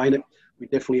restain it, we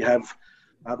definitely have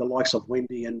the likes of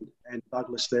Wendy and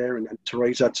Douglas there and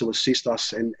Teresa to assist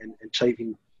us in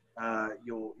achieving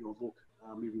your look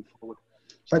moving forward.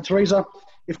 So Teresa,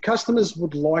 if customers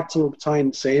would like to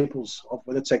obtain samples of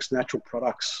Weathertex natural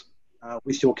products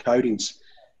with your coatings,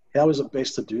 how is it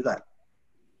best to do that?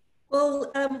 Well,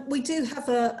 we do have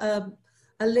a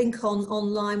link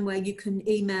online where you can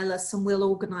email us and we'll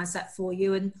organise that for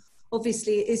you. And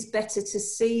obviously it is better to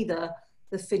see the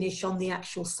finish on the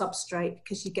actual substrate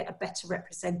because you get a better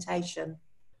representation.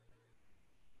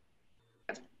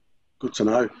 Good to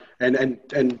know. And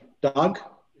Doug,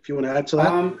 if you want to add to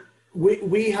that.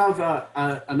 We have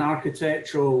an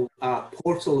architectural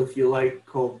portal, if you like,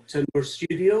 called Timber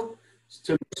Studio. It's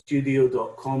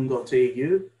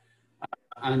timberstudio.com.au,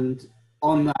 and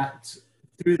on that,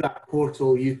 through that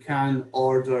portal, you can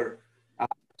order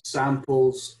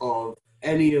samples of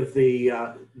any of the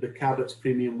Cabot's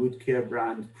Premium Woodcare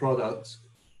brand products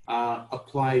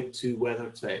applied to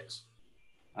Weathertex.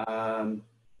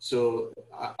 So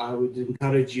I would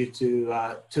encourage you to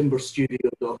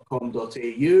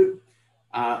timberstudio.com.au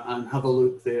and have a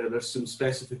look there. There's some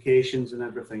specifications and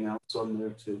everything else on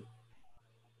there too.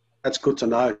 That's good to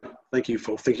know. Thank you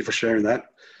for sharing that.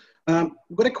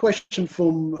 We've got a question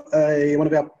from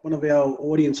one of our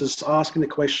audiences asking the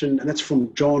question, and that's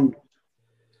from John,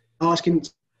 asking,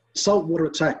 saltwater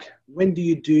attack, when do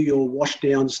you do your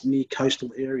washdowns near coastal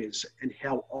areas and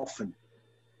how often?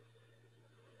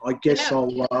 I guess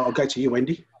I'll go to you,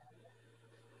 Wendy.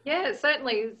 Yeah,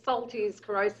 certainly salt is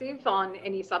corrosive on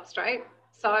any substrate.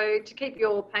 So to keep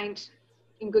your paint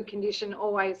in good condition,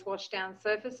 always wash down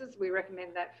surfaces. We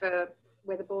recommend that for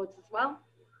weatherboards as well.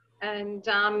 And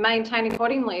maintain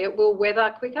accordingly. It will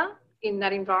weather quicker in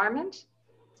that environment.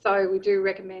 So we do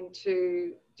recommend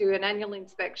to do an annual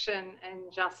inspection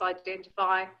and just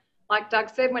identify, like Doug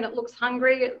said, when it looks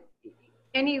hungry,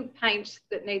 any paint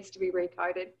that needs to be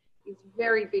recoated is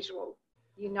very visual.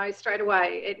 You know straight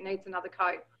away it needs another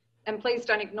coat. And please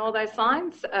don't ignore those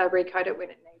signs, recoat it when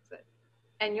it needs it.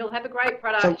 And you'll have a great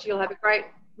product, you'll have a great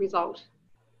result.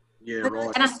 Yeah,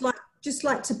 right. And I'd just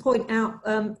like to point out,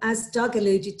 as Doug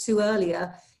alluded to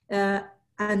earlier,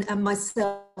 and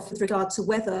myself with regard to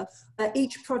weather,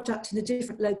 each product in a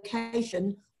different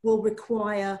location will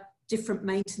require different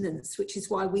maintenance, which is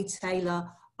why we tailor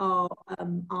our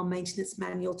maintenance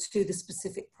manual to the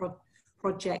specific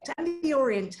project and the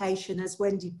orientation, as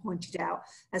Wendy pointed out,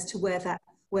 as to where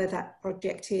that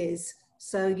project is.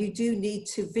 So you do need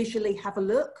to visually have a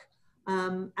look,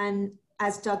 and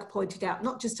as Doug pointed out,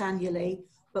 not just annually,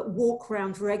 but walk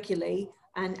around regularly,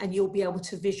 and you'll be able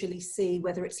to visually see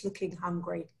whether it's looking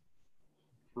hungry.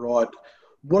 Right.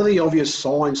 What are the obvious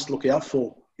signs to look out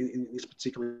for in this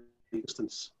particular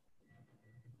instance?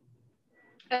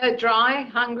 Dry,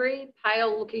 hungry,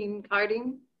 pale looking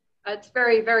coating. It's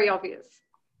very, very obvious.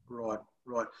 Right,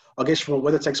 right. I guess from a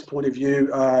WeatherTex point of view,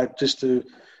 just to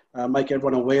make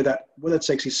everyone aware that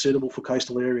WeatherTex is suitable for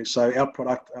coastal areas. So our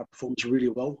product performs really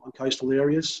well on coastal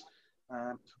areas.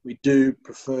 We do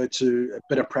prefer to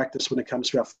better practice when it comes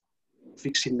to our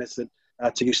fixing method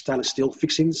to use stainless steel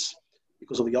fixings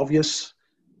because of the obvious.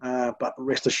 But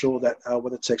rest assured that our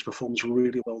WeatherTex performs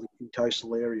really well in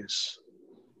coastal areas.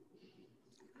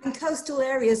 And coastal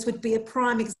areas would be a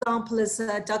prime example, as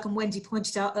Doug and Wendy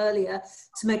pointed out earlier,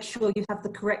 to make sure you have the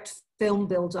correct film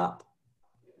build-up.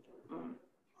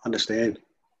 Understand.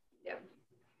 Yeah.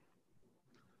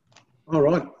 All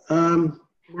right.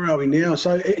 Where are we now?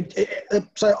 So,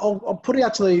 I'll put it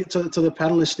out to the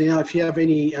panelists now. If you have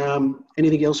any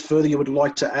anything else further you would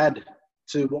like to add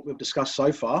to what we've discussed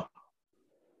so far.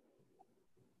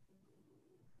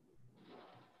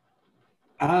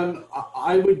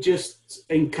 I would just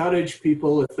encourage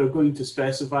people, if they're going to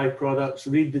specify products,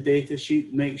 read the data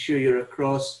sheet, make sure you're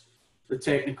across the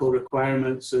technical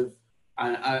requirements of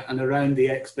and around the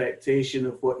expectation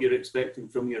of what you're expecting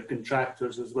from your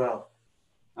contractors as well.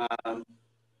 I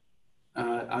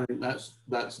think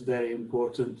that's very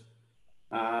important.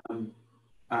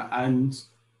 And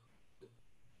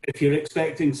if you're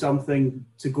expecting something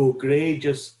to go grey,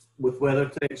 just with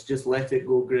WeatherTex, just let it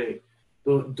go grey.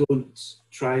 Don't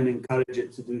try and encourage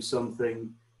it to do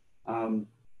something, that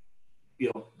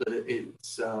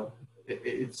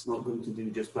it's not going to do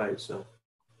just by itself.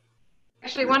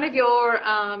 Actually, one of your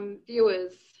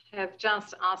viewers have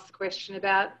just asked a question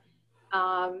about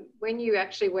when you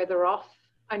actually weather off,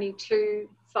 only two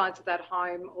sides of that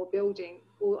home or building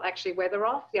will actually weather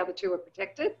off. The other two are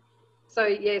protected. So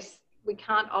yes, we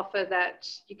can't offer that.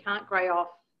 You can't grey off,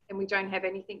 and we don't have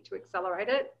anything to accelerate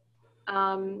it.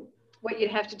 What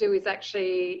you'd have to do is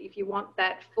actually, if you want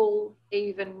that full,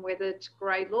 even weathered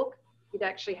grey look, you'd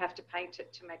actually have to paint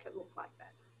it to make it look like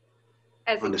that.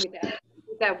 As in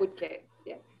with our Woodcare,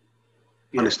 yeah.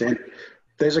 Understand.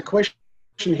 There's a question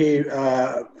here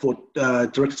for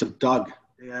Director Doug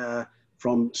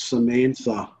from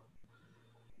Samantha.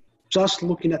 Just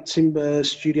looking at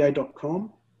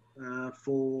timberstudio.com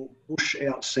for bush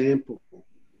out sample.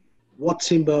 What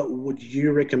timber would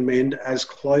you recommend as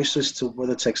closest to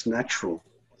WeatherTex Natural?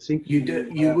 I think you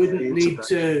wouldn't need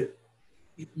to.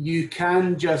 You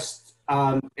can just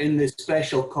in the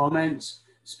special comments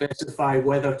specify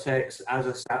WeatherTex as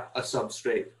a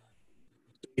substrate.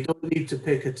 You don't need to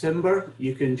pick a timber.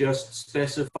 You can just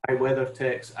specify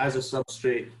WeatherTex as a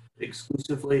substrate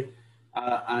exclusively,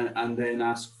 and then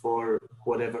ask for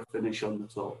whatever finish on the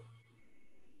top.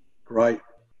 Great,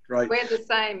 great. We're the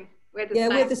same. We're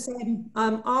the same.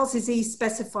 Ours is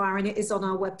e-specifier, and it is on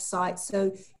our website.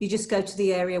 So you just go to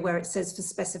the area where it says for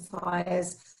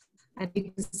specifiers, and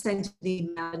you can send an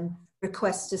email and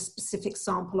request a specific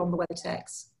sample on the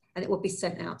WeatherTex, and it will be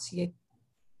sent out to you.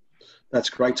 That's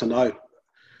great to know.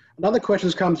 Another question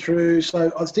has come through.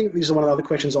 So I think these are one of the other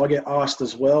questions I get asked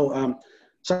as well.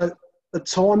 So the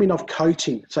timing of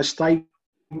coating, so staining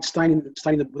the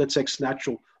WeatherTex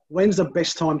Natural. When's the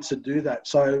best time to do that?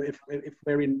 So if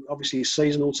we're in obviously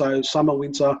seasonal, so summer,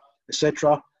 winter,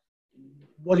 etc.,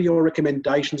 what are your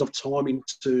recommendations of timing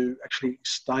to actually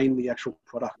stain the actual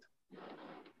product?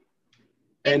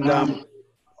 And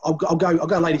I'll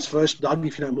go ladies first, Doug,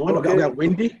 if you don't mind. Okay. I'll go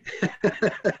Wendy.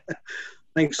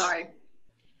 Thanks. Sorry.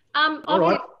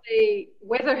 Obviously,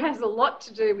 weather has a lot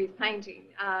to do with painting.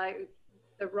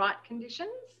 The right conditions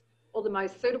or the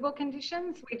most suitable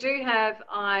conditions. We do have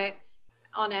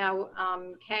on our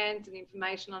cans and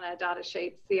information on our data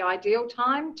sheets the ideal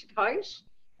time to coat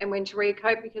and when to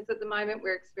recoat, because at the moment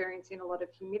we're experiencing a lot of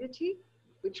humidity,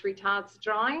 which retards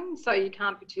drying, so you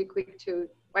can't be too quick to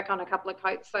whack on a couple of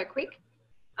coats so quick.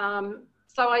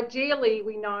 So ideally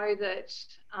we know that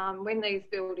when these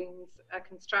buildings are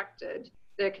constructed,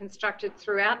 they're constructed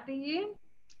throughout the year.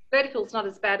 Vertical is not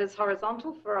as bad as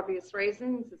horizontal for obvious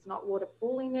reasons. It's not water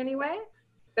pooling anywhere,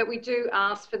 but we do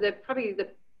ask for probably the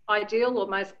ideal or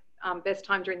most best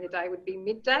time during the day would be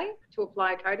midday to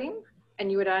apply a coating,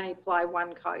 and you would only apply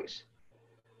one coat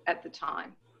at the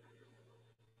time.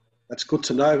 That's good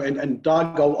to know. And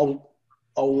Doug, I'll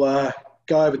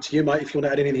go over to you, mate, if you want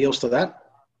to add anything else to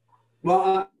that.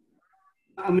 Well,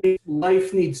 I mean,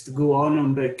 life needs to go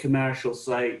on big commercial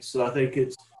sites. So I think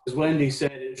it's, as Wendy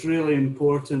said, it's really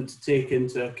important to take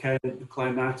into account the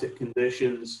climatic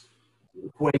conditions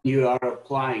when you are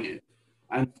applying it.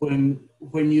 And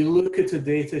when you look at a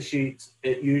data sheet,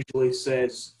 it usually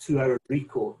says 2-hour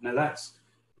recoat. Now that's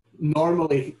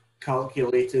normally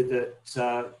calculated at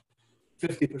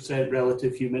 50%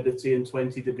 relative humidity and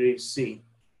 20 degrees C.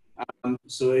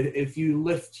 So if you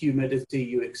lift humidity,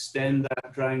 you extend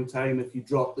that drying time. If you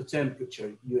drop the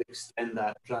temperature, you extend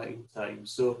that drying time.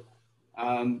 So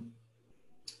to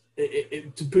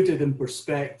put it in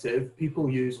perspective, people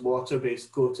use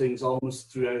water-based coatings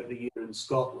almost throughout the year in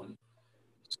Scotland.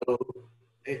 So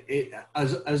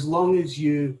as long as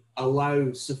you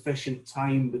allow sufficient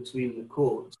time between the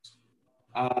coats,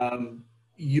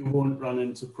 you won't run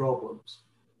into problems.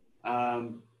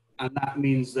 And that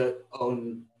means that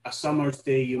on a summer's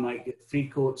day, you might get 3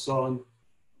 coats on.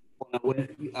 On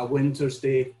a winter's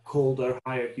day, colder,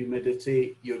 higher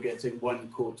humidity, you're getting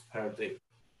 1 coat per day.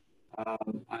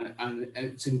 And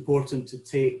it's important to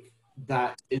take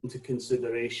that into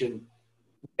consideration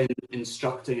when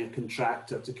instructing a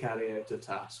contractor to carry out a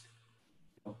task.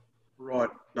 Right,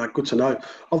 no, good to know.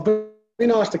 I've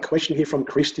been asked a question here from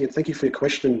Christy, and thank you for your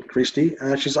question, Christy.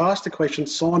 She's asked the question,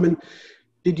 Simon,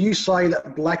 did you say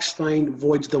that black stain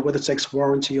voids the Weathertex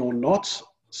warranty or not?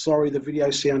 Sorry, the video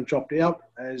sound dropped out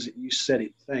as you said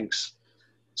it. Thanks.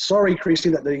 Sorry, Christy,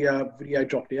 that the video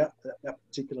dropped out at that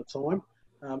particular time.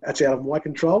 That's out of my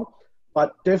control,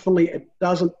 but definitely it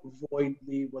doesn't void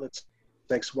the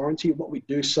Weathertex warranty. What we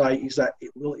do say is that it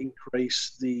will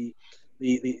increase the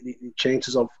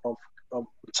chances of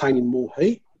retaining more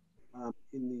heat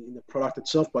in the product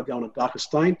itself by going a darker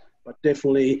stain, but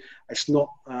definitely it's not,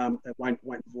 it won't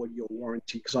void your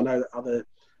warranty, because I know that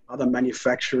other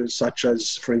manufacturers, such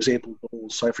as, for example,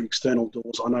 doors, so for external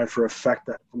doors, I know for a fact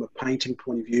that from a painting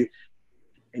point of view,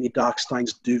 any dark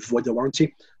stains do void the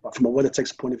warranty, but from a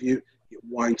Weathertex point of view, it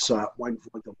won't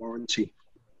void the warranty.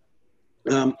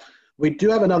 We do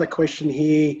have another question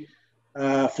here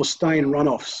for stain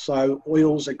runoffs. So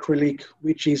oils, acrylic,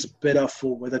 which is better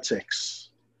for Weathertex?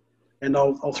 And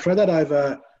I'll throw that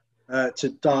over to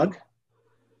Doug.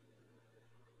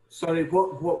 Sorry,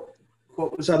 what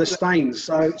was so the stains?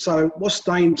 So what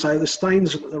stains? So the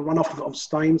stains, the runoff of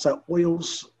stains. So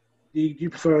oils. Do you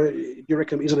prefer? Do you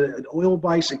reckon, is it an oil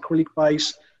base, acrylic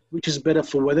base? Which is better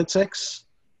for Weathertex?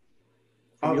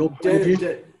 From your point of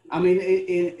view? I mean,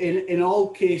 in all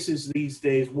cases these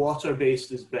days,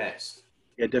 water-based is best.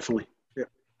 Yeah, definitely. Yeah.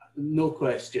 No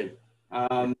question.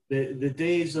 The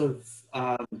days of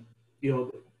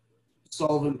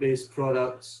solvent-based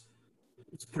products,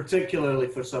 particularly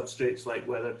for substrates like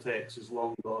Weathertex, is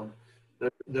long gone.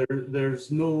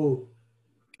 There's no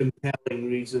compelling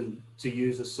reason to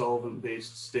use a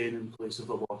solvent-based stain in place of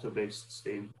a water-based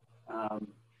stain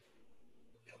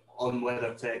on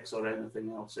Weathertex or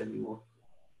anything else anymore.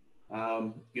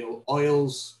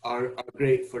 Oils are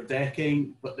great for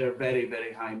decking, but they're very,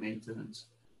 very high maintenance.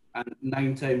 And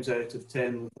 9 times out of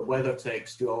 10 with a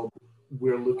Weathertex job,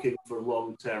 we're looking for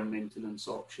long-term maintenance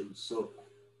options. So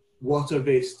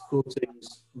water-based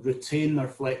coatings retain their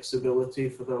flexibility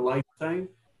for their lifetime.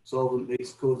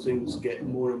 Solvent-based coatings get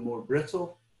more and more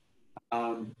brittle.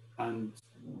 And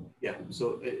yeah,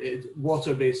 so it's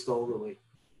water-based all the way.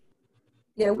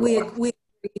 Yeah, we agree,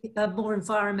 more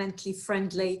environmentally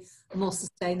friendly, more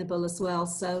sustainable as well.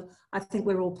 So I think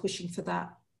we're all pushing for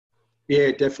that.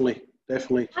 Yeah, definitely.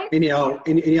 In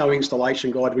our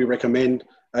installation guide, we recommend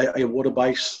a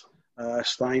water-based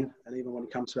stain, and even when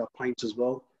it comes to our paints as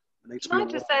well. Can I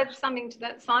just add something to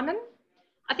that, Simon?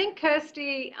 I think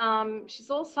Kirsty, she's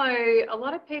also, a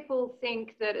lot of people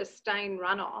think that a stain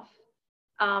runoff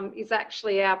is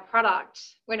actually our product.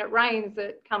 When it rains,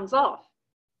 it comes off.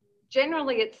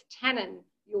 Generally, it's tannin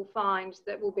you'll find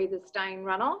that will be the stain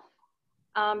runoff,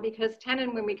 because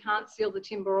tannin, when we can't seal the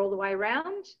timber all the way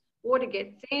around, water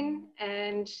gets in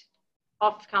and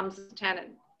off comes the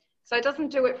tannin. So it doesn't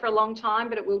do it for a long time,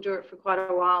 but it will do it for quite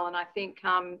a while. And I think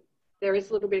there is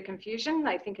a little bit of confusion.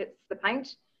 They think it's the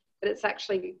paint, but it's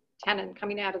actually tannin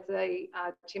coming out of the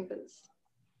timbers.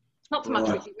 Not so much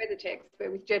with the Weathertex,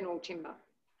 but with general timber.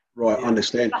 Right, I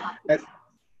understand.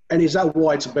 And is that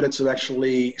why it's better to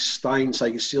actually stain so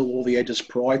you can seal all the edges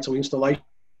prior to installation?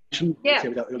 Yeah,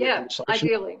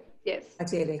 ideally, yes.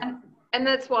 Ideally. And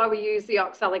that's why we use the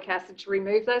oxalic acid to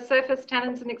remove those surface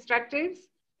tannins and extractives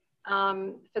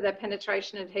for the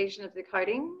penetration and adhesion of the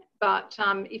coating. but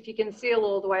if you can seal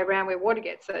all the way around where water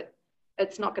gets it,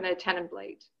 it's not going to tan and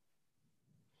bleed.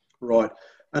 Right.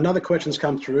 Another question's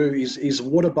come through is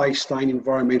water-based stain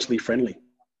environmentally friendly?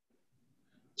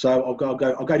 So I'll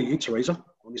go to you, Teresa,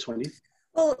 on this one here.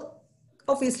 Well,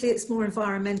 obviously it's more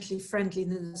environmentally friendly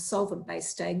than the solvent-based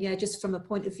stain. Yeah, just from a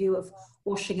point of view of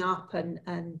washing up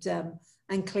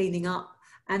and cleaning up.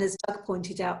 And as Doug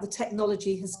pointed out, the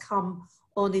technology has come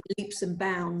on in leaps and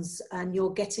bounds, and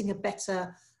you're getting a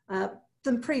better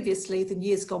than previously, than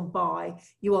years gone by.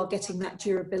 You are getting that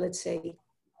durability.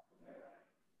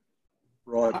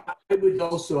 Right. I would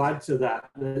also add to that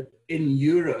in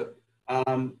Europe,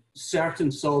 certain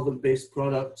solvent-based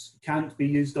products can't be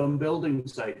used on building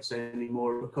sites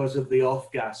anymore because of the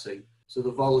off-gassing. So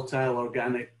the volatile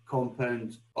organic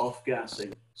compound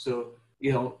off-gassing. So,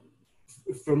 you know,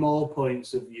 from all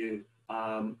points of view,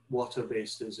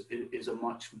 water-based is a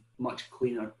much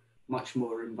cleaner, much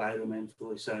more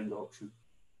environmentally sound option.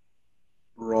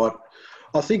 Right.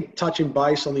 I think touching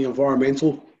base on the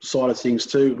environmental side of things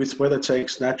too, with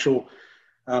Weathertex Natural,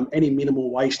 any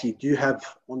minimal waste you do have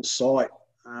on site,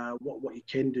 what you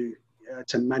can do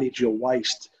to manage your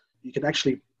waste, you can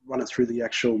actually run it through the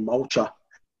actual mulcher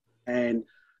and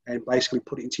basically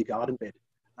put it into your garden bed.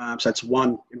 So it's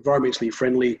one, environmentally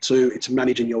friendly, two, it's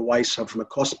managing your waste. So from a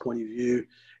cost point of view,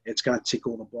 it's going to tick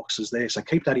all the boxes there. So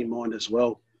keep that in mind as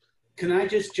well. Can I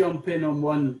just jump in on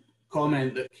one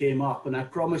comment that came up? And I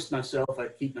promised myself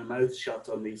I'd keep my mouth shut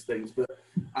on these things, but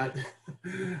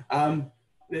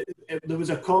there was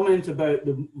a comment about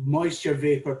the moisture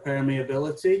vapor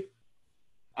permeability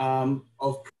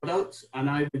of products, and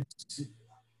I would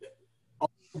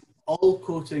all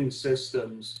coating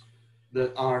systems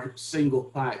that are single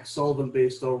pack, solvent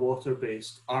based or water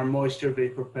based, are moisture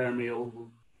vapor permeable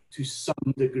to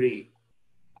some degree.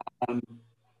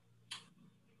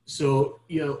 So,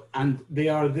 you know, and they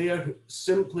are there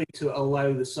simply to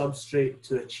allow the substrate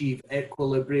to achieve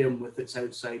equilibrium with its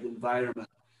outside environment.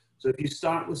 So if you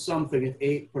start with something at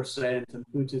 8% and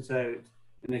put it out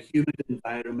in a humid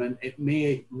environment, it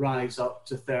may rise up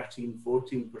to 13,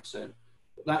 14%.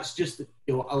 That's just,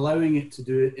 you know, allowing it to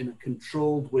do it in a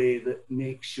controlled way that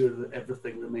makes sure that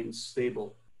everything remains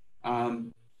stable.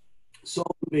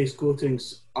 Solvent-based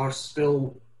coatings are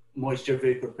still moisture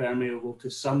vapor permeable to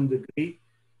some degree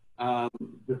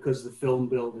because the film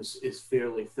build is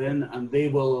fairly thin, and they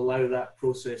will allow that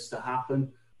process to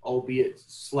happen, albeit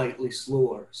slightly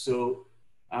slower. So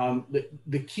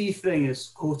the key thing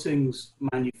is coatings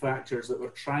manufacturers that we're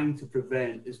trying to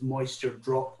prevent is moisture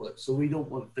droplets. So we don't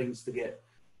want things to get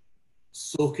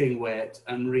soaking wet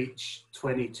and reach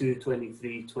 22,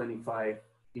 23, 25,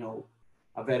 you know,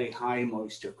 a very high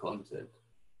moisture content.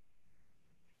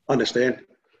 Understand.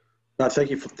 No, thank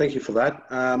you for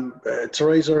that.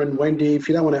 Teresa and Wendy, if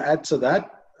you don't want to add to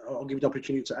that, I'll give you the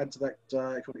opportunity to add to that, if you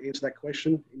want to answer that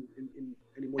question in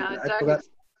any more.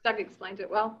 Doug explained it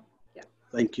well. Yeah.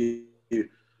 Thank you.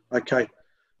 Okay.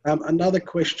 Another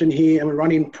question here, and we're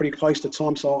running pretty close to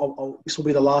time, so this will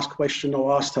be the last question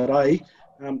I'll ask today.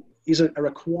 Is it a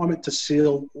requirement to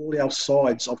seal all our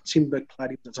sides of timber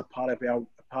cladding as a part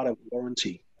of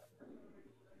warranty?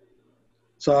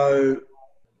 So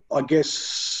I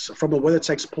guess from a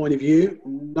Weathertex point of view,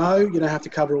 no, you don't have to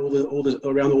cover all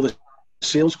the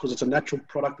seals because it's a natural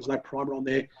product. There's no primer on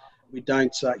there. We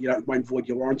don't, it won't void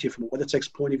your warranty from a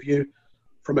Weathertex point of view.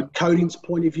 From a coatings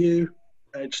point of view,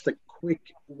 just a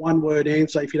quick one-word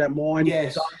answer, if you don't mind.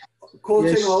 Yes.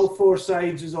 Coating all four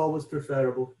sides is always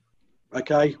preferable.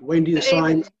 Okay. Wendy, the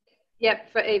same? Yep,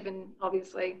 for even,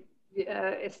 obviously,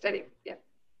 aesthetic. Yep.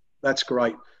 That's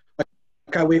great.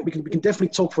 Okay, we can definitely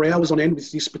talk for hours on end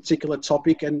with this particular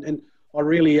topic, and I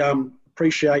really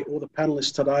appreciate all the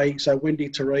panelists today. So Wendy,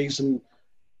 Therese, and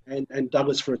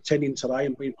Douglas for attending today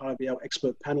and being part of our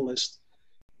expert panelists.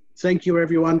 Thank you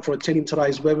everyone for attending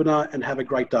today's webinar, and have a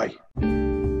great day.